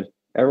good.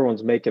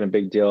 Everyone's making a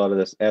big deal out of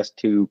this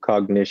S2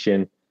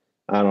 cognition.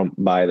 I don't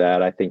buy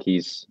that. I think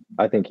he's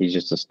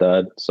just a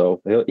stud.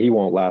 So he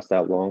won't last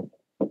that long.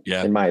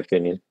 Yeah, in my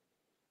opinion.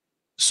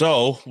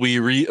 So we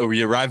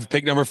arrive at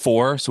pick number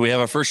 4. So we have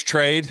our first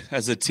trade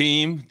as a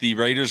team. The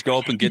Raiders go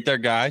up and get their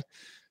guy.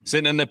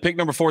 Sitting in the pick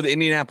number 4, the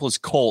Indianapolis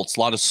Colts. A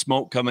lot of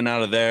smoke coming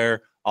out of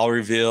there. I'll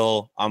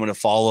reveal. I'm going to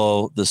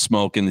follow the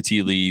smoke in the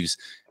tea leaves,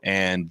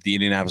 and the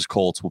Indianapolis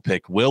Colts will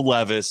pick Will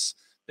Levis.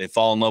 They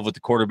fall in love with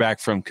the quarterback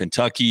from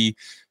Kentucky.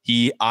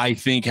 He, I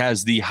think,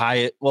 has the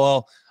highest.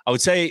 Well, I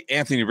would say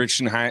Anthony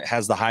Richardson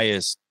has the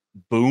highest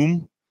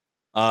boom,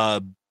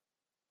 but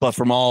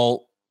from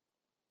all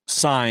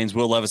signs,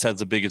 Will Levis has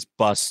the biggest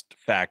bust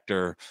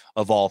factor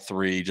of all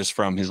 3, just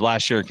from his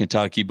last year in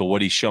Kentucky, but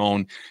what he's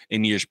shown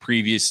in years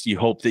previous. You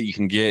hope that you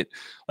can get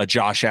a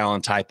Josh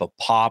Allen type of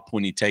pop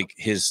when you take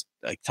his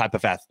type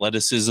of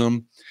athleticism.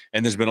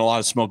 And there's been a lot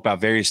of smoke about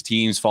various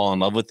teams falling in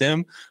love with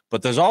him,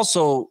 but there's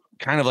also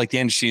kind of like the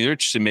Anthony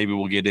Richardson, maybe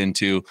we'll get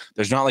into,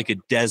 there's not like a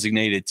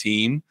designated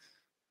team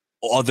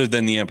other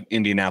than the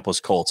Indianapolis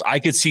Colts. I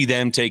could see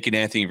them taking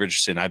Anthony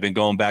Richardson. I've been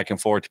going back and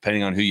forth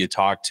depending on who you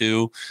talk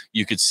to.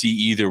 You could see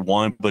either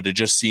one, but it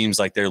just seems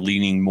like they're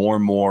leaning more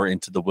and more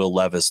into the Will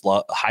Levis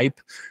hype,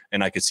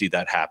 and I could see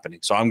that happening.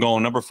 So I'm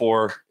going number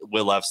 4,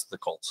 Will Levis, the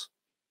Colts.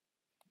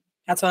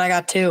 That's what I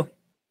got too.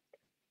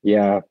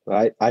 Yeah,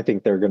 I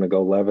think they're going to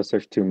go Levis.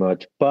 There's too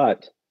much,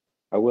 but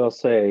I will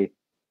say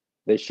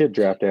they should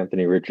draft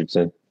Anthony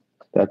Richardson.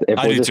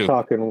 If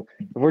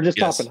we're just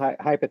talking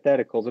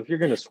hypotheticals, if you're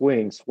going to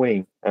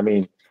swing. I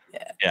mean,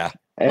 yeah.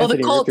 Well,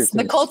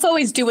 the Colts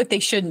always do what they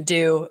shouldn't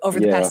do over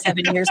the past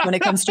 7 years when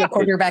it comes to a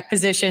quarterback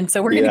position.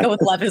 So we're going to go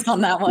with Levis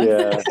on that one.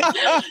 Yeah,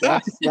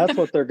 that's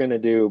what they're going to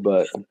do.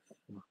 But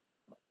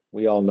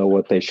we all know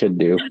what they should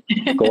do.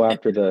 Go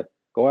after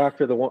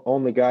the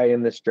only guy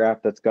in this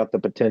draft that's got the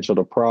potential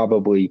to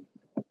probably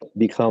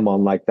become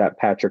on like that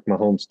Patrick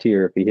Mahomes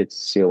tier if he hits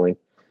the ceiling.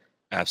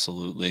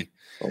 Absolutely.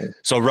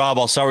 So, Rob,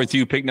 I'll start with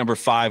you. Pick number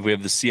 5, we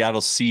have the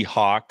Seattle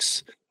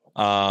Seahawks.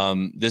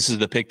 This is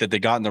the pick that they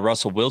got in the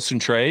Russell Wilson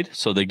trade.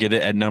 So they get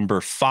it at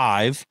number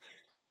 5.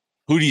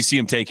 Who do you see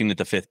them taking at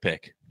the 5th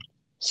pick?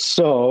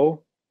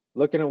 So,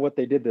 looking at what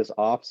they did this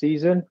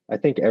offseason, I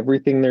think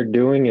everything they're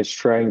doing is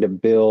trying to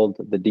build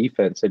the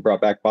defense. They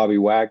brought back Bobby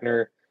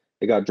Wagner.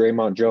 They got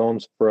Draymond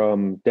Jones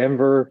from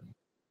Denver,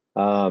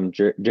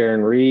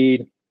 Jaron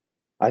Reed.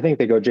 I think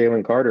they go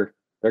Jalen Carter.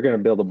 They're going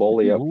to build a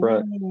bully up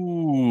front.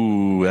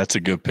 Ooh, that's a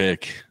good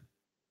pick.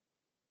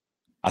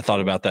 I thought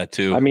about that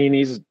too. I mean,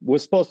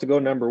 was supposed to go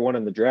number 1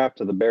 in the draft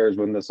to the Bears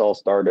when this all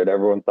started.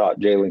 Everyone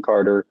thought Jalen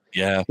Carter.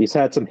 Yeah. He's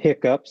had some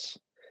hiccups,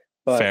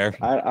 but fair.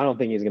 I don't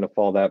think he's going to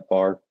fall that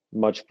far,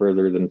 much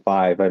further than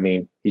 5. I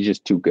mean, he's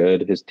just too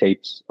good. His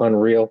tape's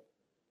unreal.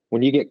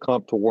 When you get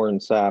comped to Warren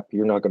Sapp,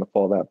 you're not going to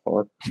fall that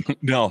far.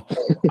 No,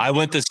 I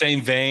went the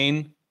same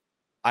vein.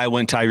 I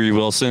went Tyree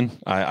Wilson.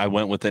 I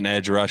went with an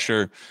edge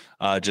rusher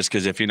just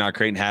because if you're not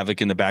creating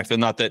havoc in the backfield,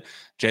 not that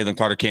Jalen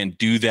Carter can't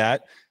do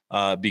that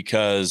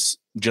because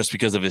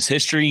of his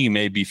history, you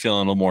may be feeling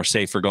a little more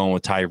safer going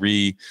with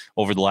Tyree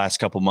over the last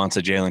couple months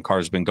that Jalen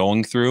Carter's been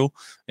going through.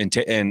 And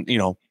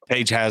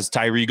Paige has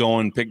Tyree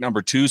going pick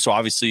number 2. So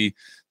obviously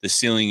the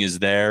ceiling is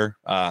there.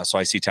 So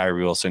I see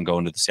Tyree Wilson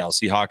going to the Seattle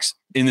Seahawks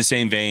in the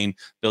same vein,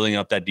 building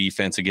up that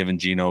defense and giving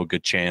Geno a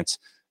good chance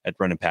at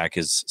running back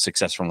his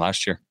success from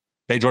last year.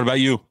 Paige, what about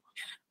you?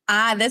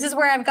 This is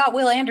where I've got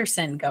Will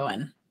Anderson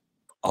going.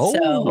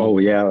 Oh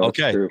yeah.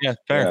 Okay. True. Yeah,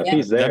 fair. Yeah,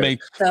 he's there.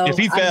 If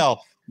he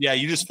fell, yeah,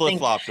 you just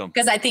flip-flopped him.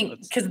 Because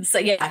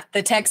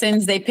the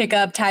Texans, they pick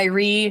up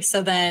Tyree,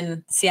 so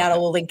then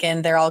Seattle will link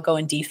in. They're all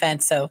going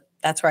defense, so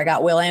that's where I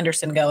got Will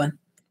Anderson going.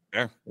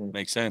 Fair.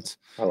 Makes sense.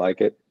 I like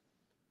it.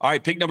 All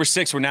right, pick number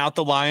 6. We're now at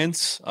the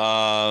Lions.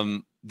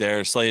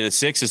 They're slated at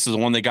 6. This is the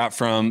one they got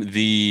from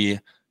the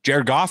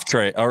Jared Goff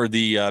trade or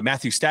the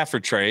Matthew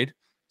Stafford trade.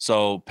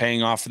 So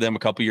paying off for them a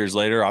couple years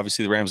later.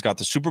 Obviously, the Rams got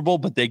the Super Bowl,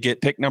 but they get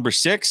pick number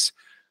 6.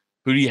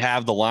 Who do you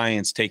have the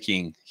Lions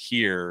taking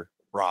here,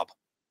 Rob?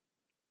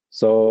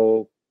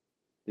 So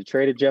they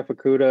traded Jeff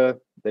Okudah.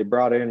 They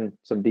brought in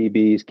some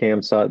DBs,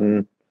 Cam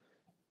Sutton.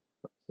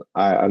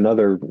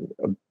 another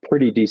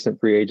pretty decent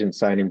free agent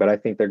signing, but I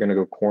think they're going to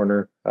go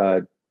corner.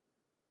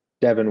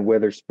 Devin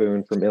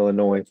Witherspoon from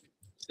Illinois.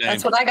 Same.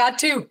 That's what I got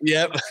too.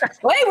 Yep.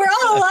 Wait, we're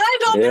all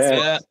aligned on this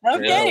one.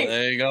 Okay. Yeah,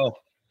 there you go.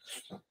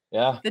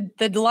 Yeah.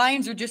 The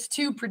lines are just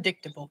too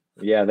predictable.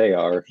 Yeah, they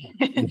are.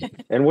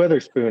 And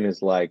Witherspoon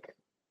is like,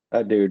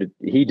 that dude,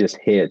 he just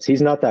hits.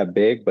 He's not that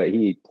big, but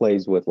he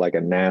plays with like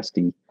a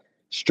nasty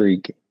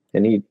streak,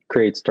 and he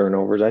creates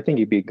turnovers. I think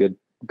he'd be a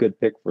good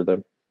pick for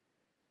them.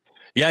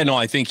 Yeah, no,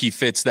 I think he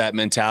fits that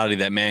mentality,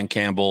 that Man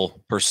Campbell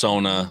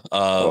persona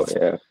of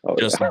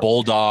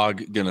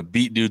bulldog, gonna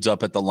beat dudes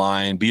up at the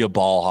line, be a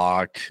ball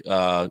hawk,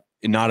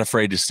 not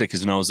afraid to stick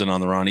his nose in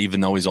on the run,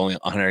 even though he's only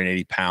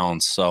 180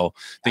 pounds. So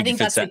I think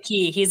that's the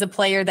key. He's a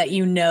player that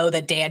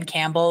that Dan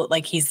Campbell,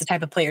 like he's the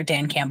type of player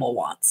Dan Campbell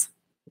wants.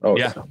 Oh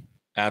yeah.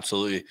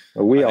 Absolutely.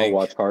 We all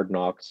watch Hard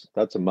Knocks.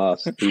 That's a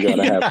must. You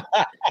gotta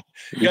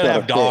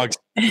have dogs.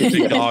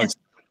 Big dogs.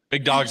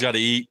 Big dogs gotta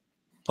eat.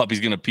 Puppy's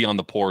gonna pee on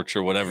the porch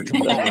or whatever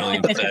Jamal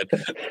Williams said.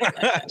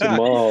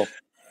 Jamal.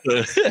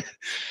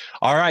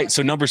 All right.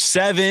 So number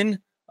 7.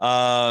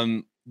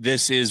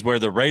 This is where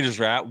the Raiders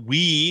are at.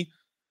 We're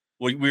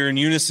in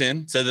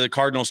unison. Said that the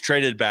Cardinals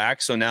traded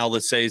back. So now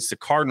let's say it's the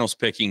Cardinals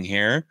picking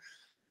here.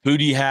 Who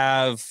do you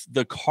have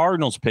the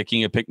Cardinals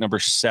picking at pick number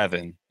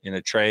 7 in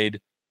a trade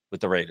with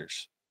the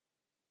Raiders?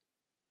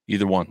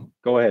 Either one.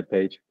 Go ahead,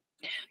 Paige.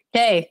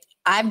 Okay.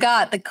 I've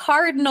got the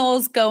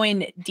Cardinals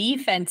going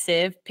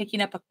defensive,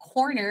 picking up a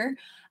corner,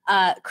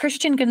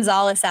 Christian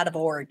Gonzalez out of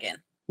Oregon.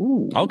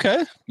 Ooh.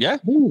 Okay. Yeah.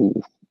 Ooh.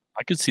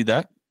 I could see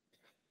that.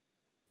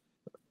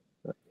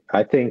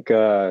 I think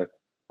I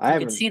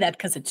can see that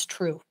because it's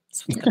true.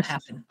 That's what's going to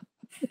happen.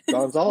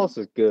 Gonzalez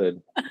is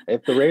good.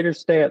 If the Raiders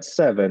stay at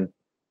 7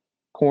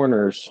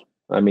 corners,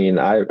 I mean,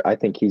 I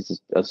think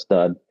he's a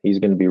stud. He's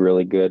going to be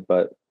really good,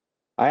 but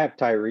I have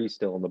Tyree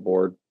still on the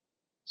board.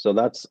 So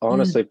that's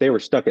honestly, if they were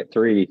stuck at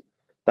 3,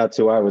 that's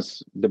who I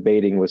was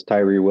debating, was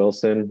Tyree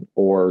Wilson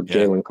or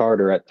Jalen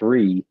Carter at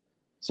 3.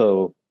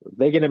 So if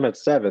they get him at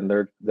 7,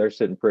 they're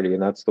sitting pretty,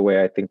 and that's the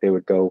way I think they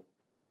would go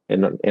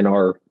in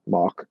our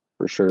mock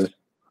for sure.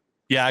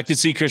 Yeah, I could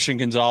see Christian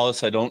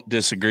Gonzalez. I don't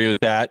disagree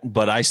with that,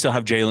 but I still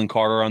have Jalen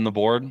Carter on the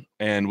board.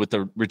 And with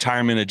the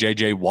retirement of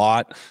J.J.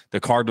 Watt, the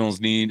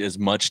Cardinals need as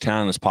much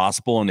talent as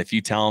possible. And if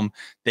you tell them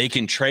they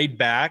can trade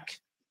back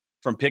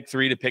from pick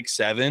 3 to pick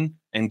 7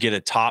 and get a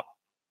top,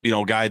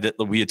 guy that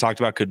we had talked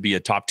about could be a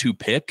top 2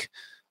 pick,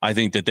 I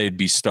think that they'd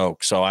be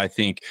stoked. So I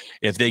think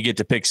if they get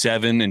to pick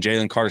 7 and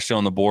Jalen Carter's still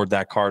on the board,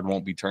 that card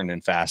won't be turned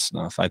in fast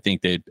enough. I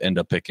think they'd end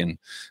up picking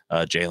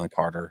Jalen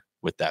Carter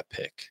with that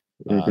pick.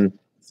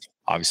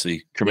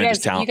 Obviously, tremendous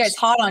talent. You guys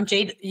hot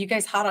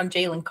on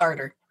Jalen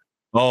Carter?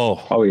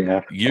 Oh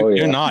yeah.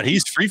 You're not.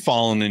 He's free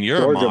falling in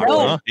your mock,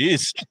 huh?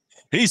 He's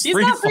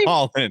free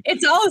falling.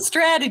 It's all a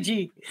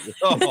strategy.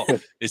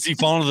 Is he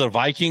falling to the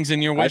Vikings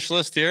in your wish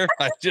list here?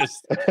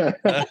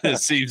 It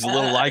seems a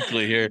little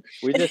likely here.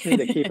 We just need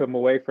to keep him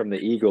away from the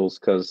Eagles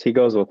because he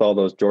goes with all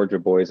those Georgia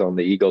boys on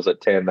the Eagles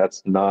at 10.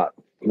 That's not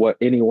what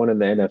anyone in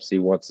the NFC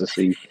wants to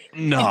see.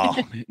 No,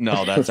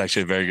 that's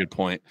actually a very good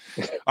point.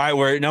 All right,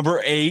 we're at number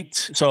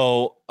 8.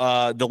 So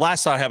the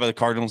last thought I have of the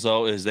Cardinals,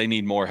 though, is they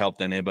need more help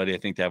than anybody. I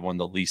think they have one of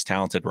the least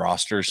talented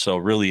rosters. So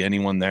really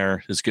anyone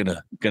there is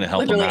gonna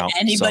help them out.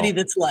 Anybody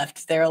that's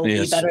left, they'll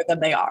be better than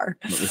they are.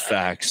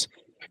 Facts.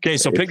 Okay,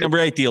 so pick number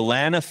 8, the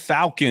Atlanta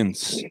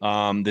Falcons.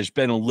 There's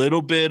been a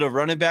little bit of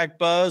running back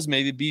buzz.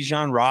 Maybe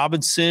Bijan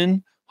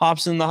Robinson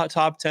hops in the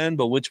top 10,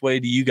 but which way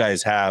do you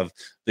guys have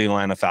the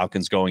Atlanta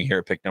Falcons going here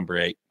at pick number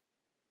 8?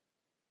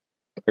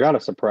 I got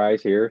a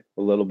surprise here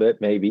a little bit,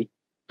 maybe.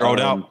 Throw it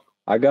out.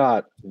 I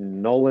got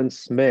Nolan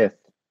Smith.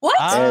 What?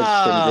 Edge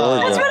from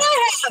Georgia. That's what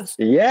I have.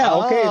 Yeah,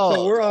 okay,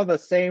 so we're on the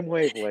same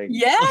wavelength.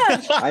 Yeah.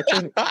 I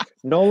think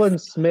Nolan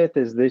Smith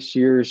is this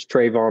year's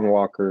Trayvon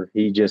Walker.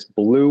 He just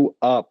blew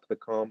up the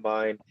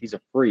combine. He's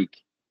a freak,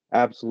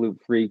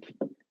 absolute freak.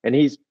 And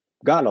he's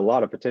got a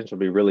lot of potential to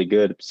be really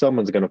good.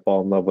 Someone's going to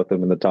fall in love with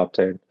him in the top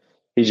 10.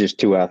 He's just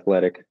too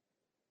athletic.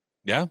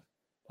 Yeah,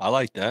 I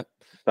like that.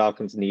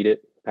 Falcons need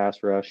it.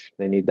 Pass rush.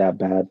 They need that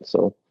bad.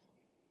 So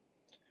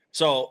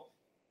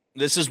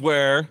this is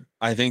where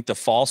I think the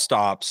fall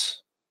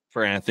stops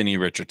for Anthony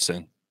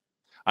Richardson.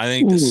 I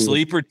think the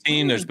sleeper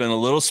team, there's been a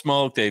little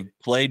smoke. They've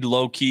played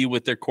low key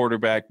with their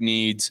quarterback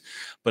needs,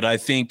 but I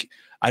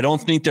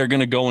don't think they're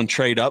going to go and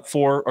trade up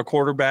for a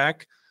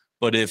quarterback.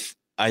 But if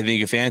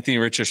Anthony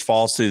Richardson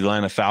falls to the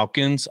Atlanta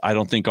Falcons, I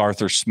don't think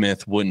Arthur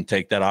Smith wouldn't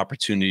take that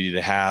opportunity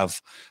to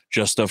have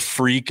just a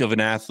freak of an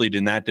athlete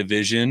in that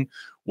division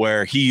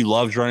where he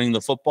loves running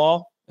the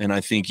football. And I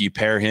think you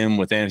pair him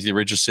with Anthony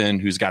Richardson,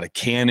 who's got a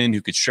cannon,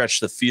 who could stretch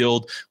the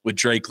field with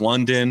Drake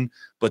London,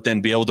 but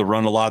then be able to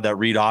run a lot of that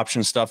read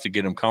option stuff to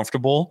get him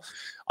comfortable.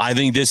 I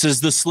think this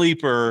is the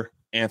sleeper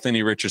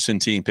Anthony Richardson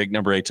team, pick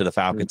number 8 to the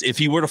Falcons. If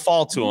he were to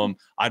fall to him,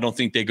 I don't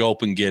think they go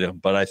up and get him.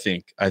 But I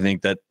think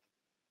that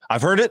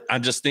I've heard it. I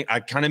just think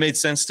it kind of made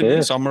sense to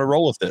me, so I'm going to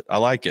roll with it. I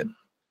like it.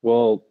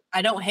 Well,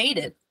 I don't hate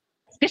it.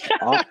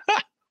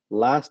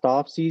 Last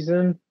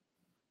offseason,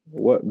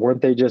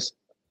 weren't they just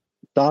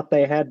thought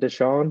they had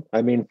Deshaun.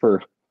 I mean,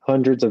 for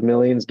hundreds of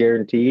millions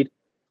guaranteed.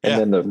 And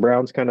then the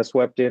Browns kind of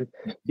swept in.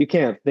 You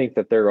can't think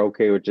that they're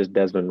okay with just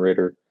Desmond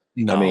Ridder.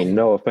 No. I mean,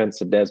 no offense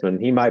to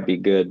Desmond. He might be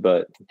good,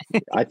 but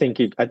I think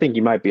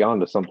he might be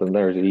onto something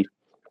there, Z.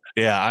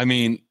 Yeah, I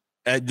mean,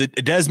 the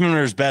Desmond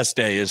Ritter's best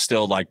day is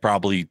still like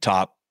probably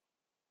top,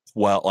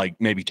 well, like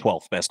maybe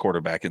 12th best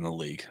quarterback in the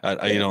league.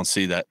 You don't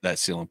see that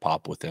ceiling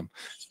pop with him.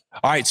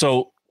 All right,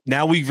 so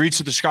now we've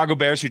reached the Chicago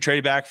Bears, who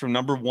traded back from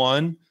number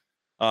 1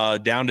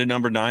 down to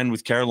number 9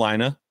 with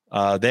Carolina.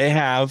 They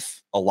have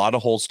a lot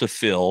of holes to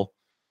fill.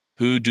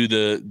 Who do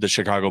the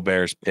Chicago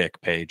Bears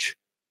pick, Paige?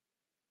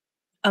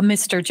 A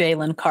Mr.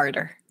 Jalen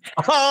Carter.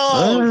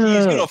 Oh,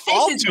 he's going to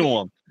fall to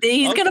him.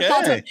 He's going to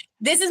fall to him.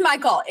 This is my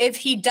call. If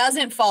he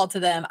doesn't fall to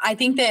them, I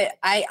think that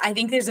I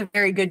think there's a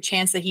very good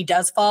chance that he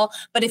does fall.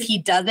 But if he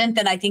doesn't,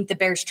 then I think the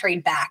Bears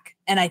trade back.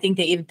 And I think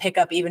they even pick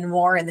up even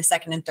more in the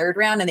 2nd and 3rd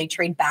round, and they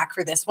trade back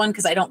for this one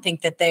because I don't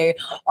think that they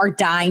are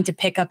dying to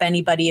pick up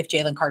anybody if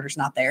Jalen Carter's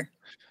not there.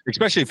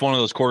 Especially if one of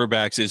those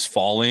quarterbacks is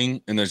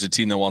falling and there's a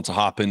team that wants to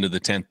hop into the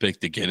 10th pick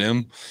to get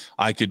him.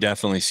 I could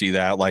definitely see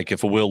that. Like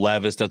if a Will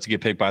Levis doesn't get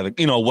picked by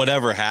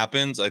whatever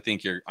happens, I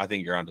think you're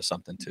onto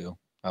something too.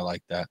 I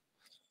like that.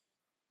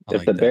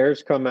 If the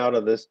Bears come out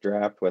of this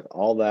draft with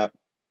all that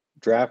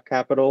draft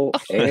capital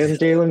and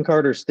Jalen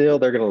Carter still,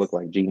 they're going to look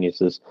like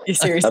geniuses.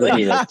 Seriously. That'd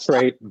be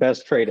the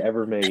best trade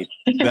ever made.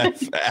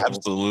 That's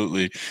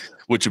absolutely,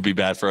 which would be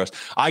bad for us.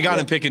 I got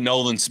him picking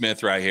Nolan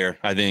Smith right here.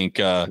 I think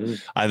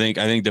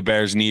the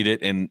Bears need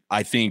it, and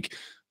I think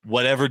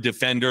whatever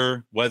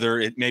defender,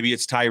 whether maybe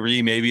it's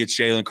Tyree, maybe it's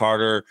Jalen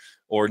Carter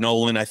or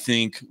Nolan, I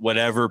think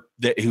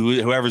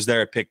whoever's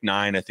there at pick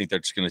 9, I think they're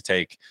just going to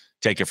take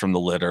it from the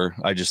litter.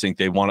 I just think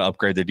they want to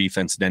upgrade their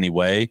defense in any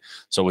way.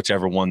 So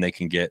whichever one they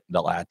can get,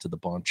 they'll add to the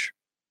bunch.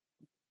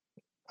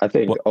 I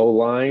think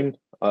O-line.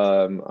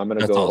 I'm going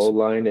to go awesome.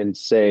 O-line and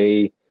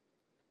say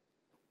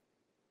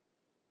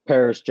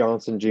Paris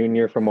Johnson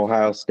Jr. from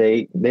Ohio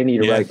State. They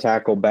need a right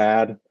tackle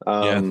bad.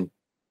 I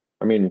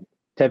mean,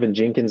 Tevin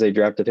Jenkins, they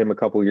drafted him a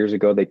couple years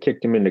ago. They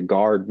kicked him into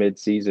guard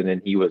midseason,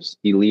 and he was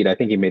elite. I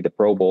think he made the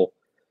Pro Bowl,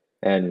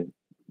 and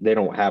they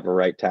don't have a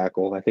right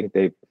tackle. I think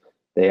they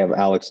have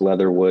Alex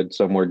Leatherwood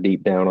somewhere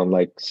deep down on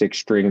like 6th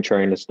string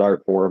trying to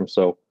start for him.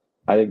 So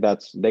I think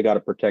they got to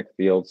protect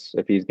Fields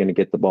if he's going to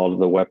get the ball to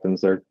the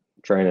weapons they're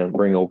trying to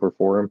bring over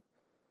for him.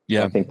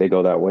 Yeah, I think they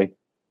go that way.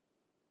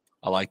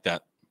 I like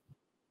that.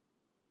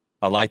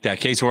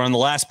 Okay, so we're on the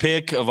last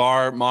pick of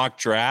our mock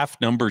draft,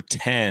 number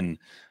 10,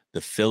 the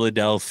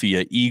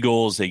Philadelphia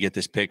Eagles. They get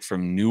this pick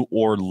from New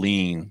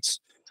Orleans.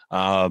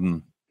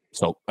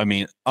 So, I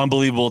mean,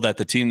 unbelievable that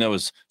the team that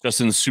was just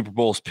in the Super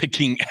Bowl is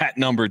picking at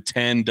number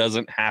 10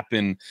 doesn't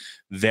happen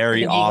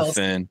very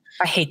often.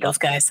 I hate those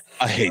guys.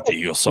 I hate the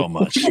Eagles so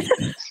much.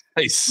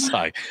 They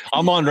suck.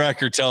 I'm on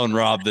record telling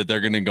Rob that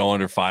they're going to go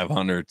under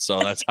 500. So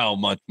that's how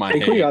much my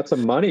hate. We got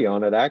some money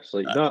on it,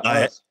 actually. No,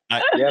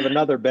 you have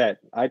another bet.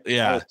 I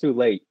was too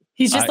late.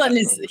 He's just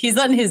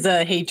letting his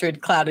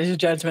hatred cloud his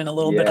judgment a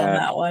little bit on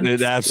that one.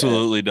 It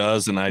absolutely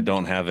does, and I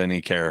don't have any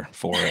care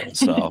for it.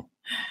 So,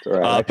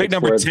 right. Pick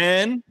number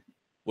 10.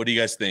 What do you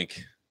guys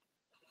think?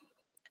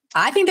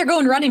 I think they're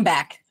going running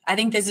back. I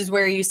think this is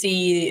where you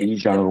see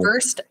the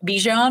first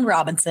Bijan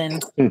Robinson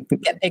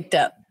get picked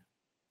up.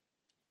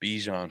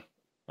 Bijan.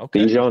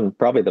 Okay. Bijan,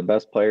 probably the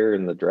best player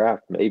in the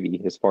draft,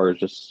 maybe, as far as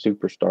just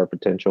superstar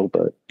potential.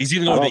 But he's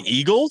going to go to the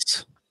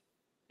Eagles?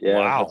 Yeah,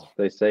 wow. That's what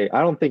they say.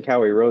 I don't think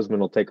Howie Roseman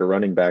will take a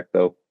running back,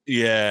 though.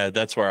 Yeah,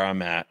 that's where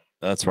I'm at.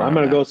 I'm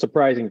going to go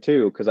surprising,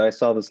 too, because I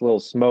saw this little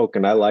smoke,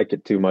 and I like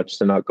it too much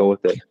to not go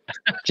with it.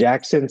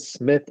 Jackson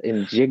Smith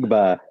and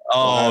Jigba.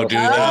 Oh, dude,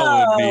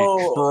 that would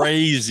be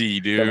crazy,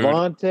 dude.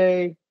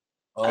 Devontae,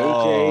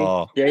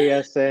 AJ,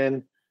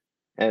 JSN,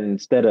 and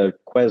instead of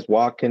Quez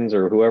Watkins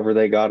or whoever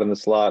they got in the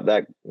slot,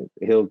 that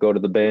he'll go to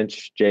the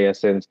bench.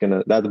 JSN's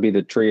that'll be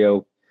the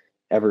trio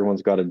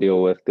everyone's got to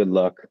deal with. Good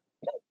luck.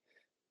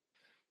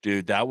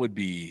 Dude, that would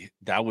be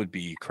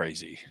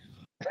crazy.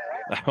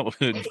 That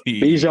would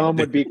be Bijan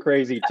would be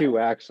crazy too,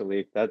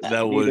 actually.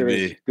 That would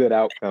be a good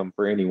outcome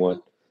for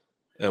anyone.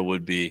 That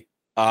would be.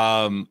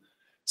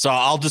 So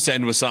I'll just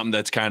end with something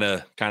that's kind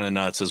of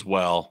nuts as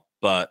well.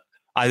 But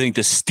I think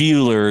the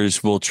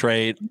Steelers will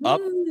trade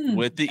up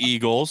with the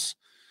Eagles.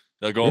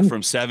 They'll go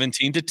from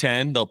 17 to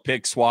 10. They'll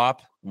pick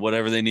swap,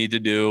 whatever they need to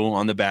do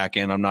on the back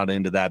end. I'm not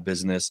into that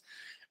business.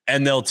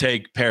 And they'll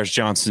take Paris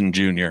Johnson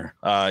Jr.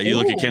 You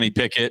look at Kenny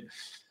Pickett.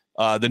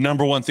 The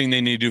number one thing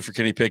they need to do for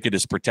Kenny Pickett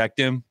is protect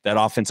him. That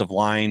offensive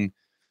line,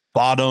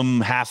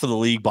 bottom half of the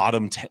league,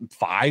 bottom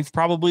 5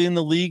 probably in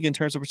the league in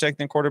terms of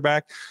protecting the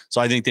quarterback.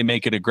 So I think they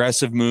make an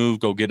aggressive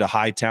move, go get a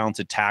high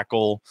talented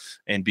tackle,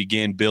 and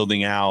begin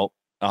building out.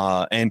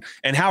 And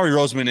Howie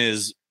Roseman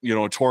is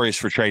notorious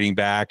for trading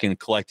back and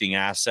collecting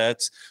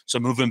assets. So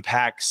moving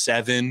pack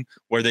 7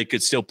 where they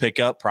could still pick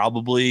up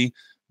probably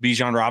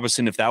Bijan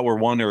Robinson, if that were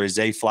one, or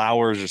Zay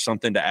Flowers or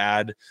something to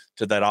add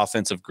to that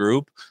offensive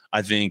group,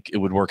 I think it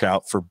would work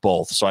out for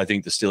both. So I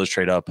think the Steelers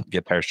trade up,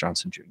 get Paris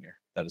Johnson Jr.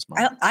 That is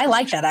my. I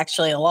like that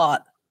actually a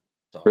lot.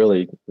 So.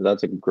 Really,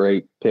 that's a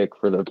great pick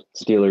for the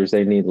Steelers.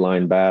 They need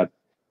line bad.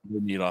 They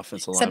need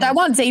offensive line. Except I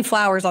want Zay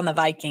Flowers on the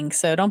Vikings,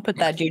 so don't put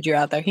that juju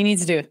out there. He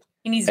needs to.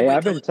 Hey,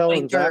 I've been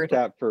telling Zach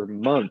that for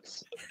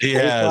months. He Zay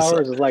has.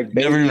 Flowers is like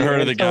never even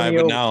heard of the guy,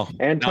 but now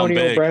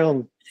Antonio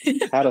Brown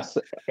had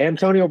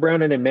Antonio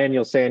Brown and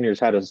Emmanuel Sanders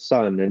had a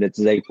son, and it's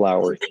Zay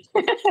Flowers.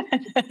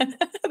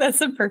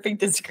 That's a perfect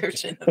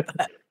description of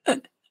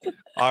that.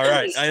 All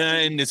right,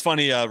 and it's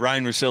funny.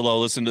 Ryan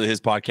Russillo listened to his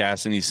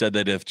podcast, and he said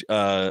that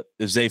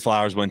if Zay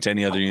Flowers went to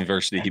any other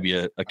university, he'd be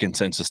a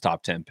consensus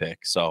top 10 pick.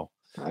 So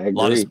I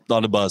agree. A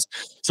lot of buzz.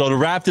 So to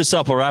wrap this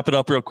up, we'll wrap it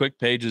up real quick.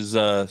 Paige has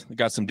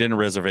got some dinner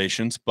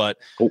reservations, but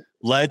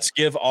let's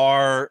give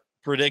our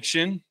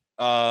prediction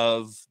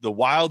of the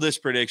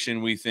wildest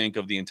prediction we think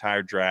of the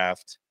entire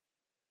draft.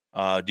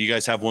 Do you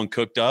guys have one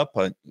cooked up?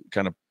 I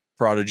kind of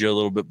prodded you a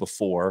little bit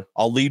before.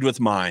 I'll lead with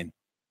mine.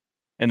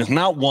 And it's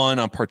not one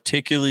I'm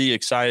particularly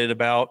excited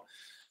about,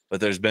 but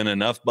there's been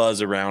enough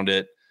buzz around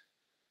it.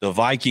 The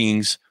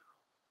Vikings,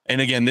 and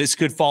again, this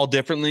could fall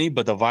differently,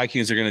 but the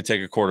Vikings are going to take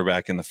a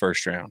quarterback in the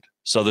first round.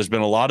 So there's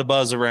been a lot of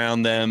buzz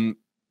around them.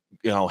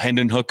 You know,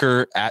 Hendon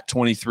Hooker at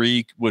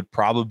 23 would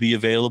probably be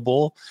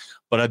available,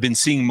 but I've been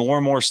seeing more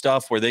and more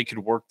stuff where they could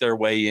work their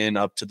way in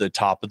up to the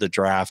top of the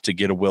draft to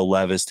get a Will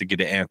Levis, to get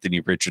an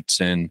Anthony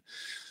Richardson.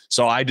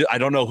 So I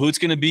don't know who it's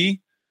going to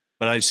be,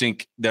 but I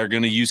think they're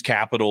going to use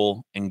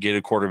capital and get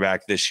a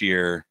quarterback this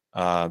year.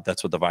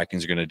 That's what the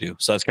Vikings are going to do.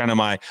 So that's kind of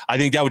I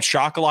think that would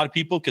shock a lot of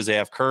people because they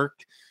have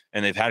Kirk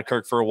and they've had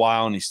Kirk for a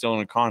while and he's still in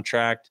a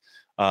contract.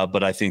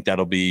 But I think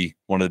that'll be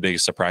one of the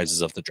biggest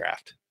surprises of the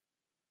draft.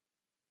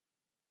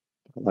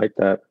 I like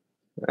that.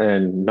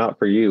 And not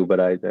for you, but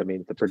I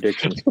mean, the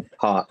prediction's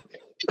hot.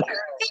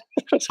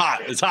 It's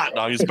hot. It's hot,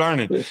 dog. It's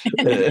burning.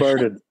 It's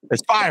burning.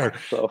 It's fire.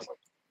 So,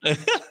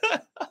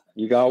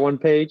 you got one,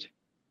 Paige?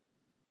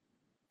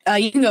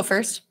 You can go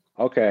first.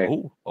 Okay.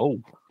 Oh,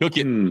 cook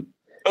it.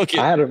 Cook it.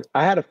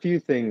 I had a few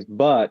things,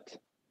 but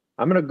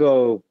I'm gonna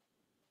go.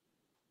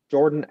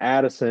 Jordan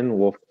Addison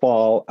will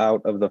fall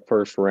out of the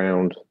first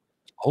round.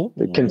 Oh,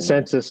 the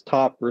consensus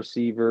top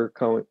receiver.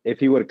 If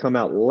he would have come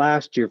out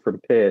last year from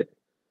Pitt,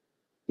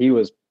 he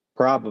was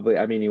probably.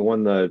 I mean, he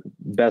won the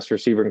best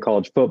receiver in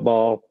college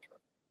football.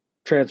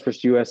 Transfers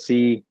to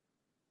USC.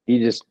 He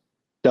just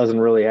doesn't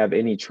really have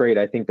any trait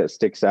I think that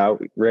sticks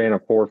out. He ran a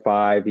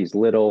 4.5. He's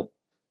little.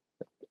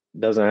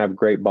 Doesn't have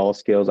great ball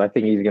skills. I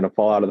think he's going to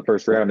fall out of the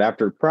first round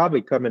after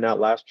probably coming out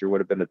last year would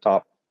have been a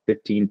top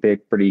 15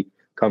 pick pretty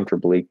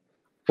comfortably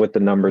with the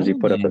numbers he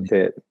put up at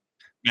Pitt.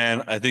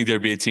 Man, I think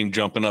there'd be a team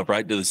jumping up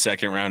right to the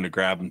second round to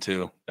grab him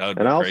too. That would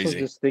be crazy. Also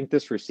just think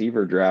this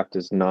receiver draft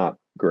is not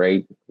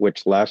great,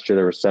 which last year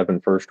there were 7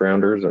 first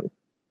rounders. And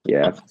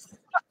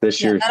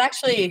this year. That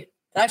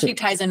actually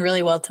ties in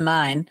really well to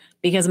mine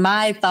because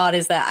my thought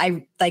is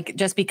that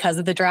just because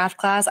of the draft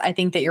class, I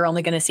think that you're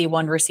only going to see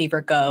one receiver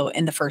go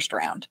in the first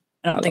round.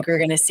 I don't think we're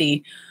going to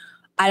see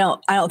a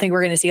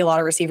lot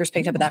of receivers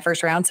picked up in that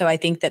first round. So I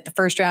think that the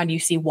first round you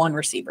see one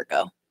receiver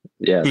go.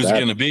 Yeah. Who's it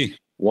going to be?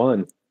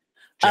 One.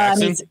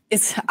 Jackson?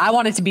 I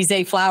want it to be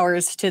Zay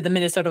Flowers to the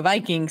Minnesota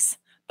Vikings,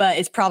 but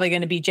it's probably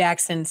going to be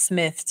Jackson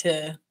Smith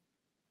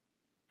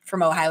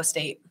from Ohio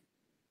State.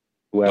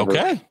 Whoever.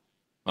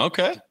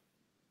 Okay.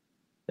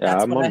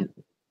 Yeah,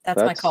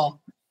 that's my call.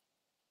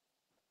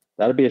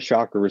 That'd be a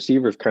shocker.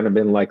 Receivers kind of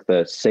been like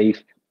the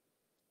safe,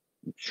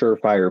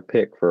 surefire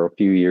pick for a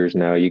few years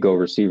now. You go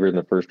receiver in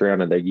the first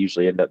round, and they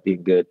usually end up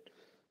being good.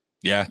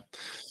 Yeah.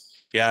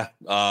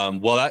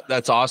 Well,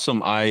 that's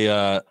awesome.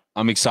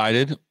 I'm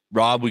excited.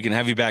 Rob, we can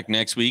have you back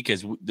next week.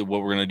 As what we're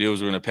going to do is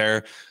we're going to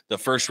pair the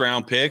first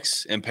round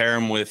picks and pair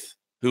them with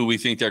who we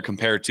think they're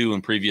compared to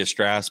in previous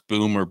drafts,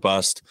 boom or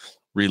bust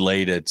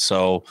related.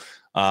 So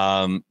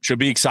should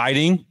be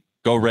exciting.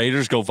 Go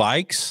Raiders, go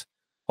Vikes.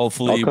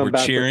 Hopefully we're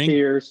cheering. With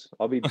tears.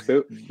 I'll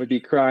be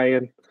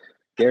crying.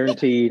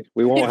 Guaranteed.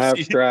 We won't have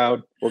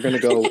Stroud. We're going to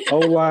go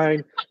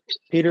O-line.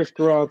 Peter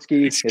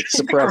Skoronski. It's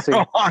depressing.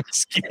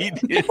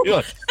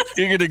 You're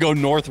going to go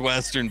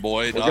Northwestern,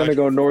 boy. We're going to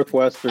go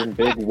Northwestern,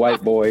 big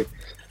white boy.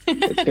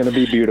 It's going to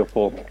be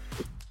beautiful.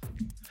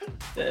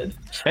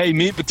 Hey,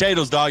 meat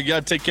potatoes, dog. You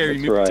got to take care of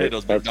your meat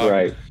potatoes. That's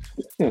right.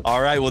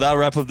 All right. Well, that'll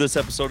wrap up this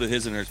episode of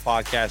His and Hers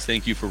podcast.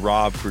 Thank you for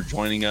Rob for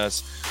joining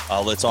us.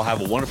 Let's all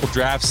have a wonderful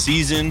draft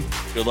season.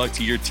 Good luck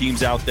to your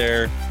teams out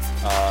there.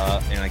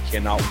 And I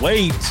cannot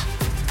wait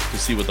to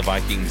see what the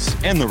Vikings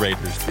and the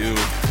Raiders do.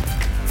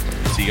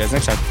 See you guys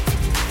next time.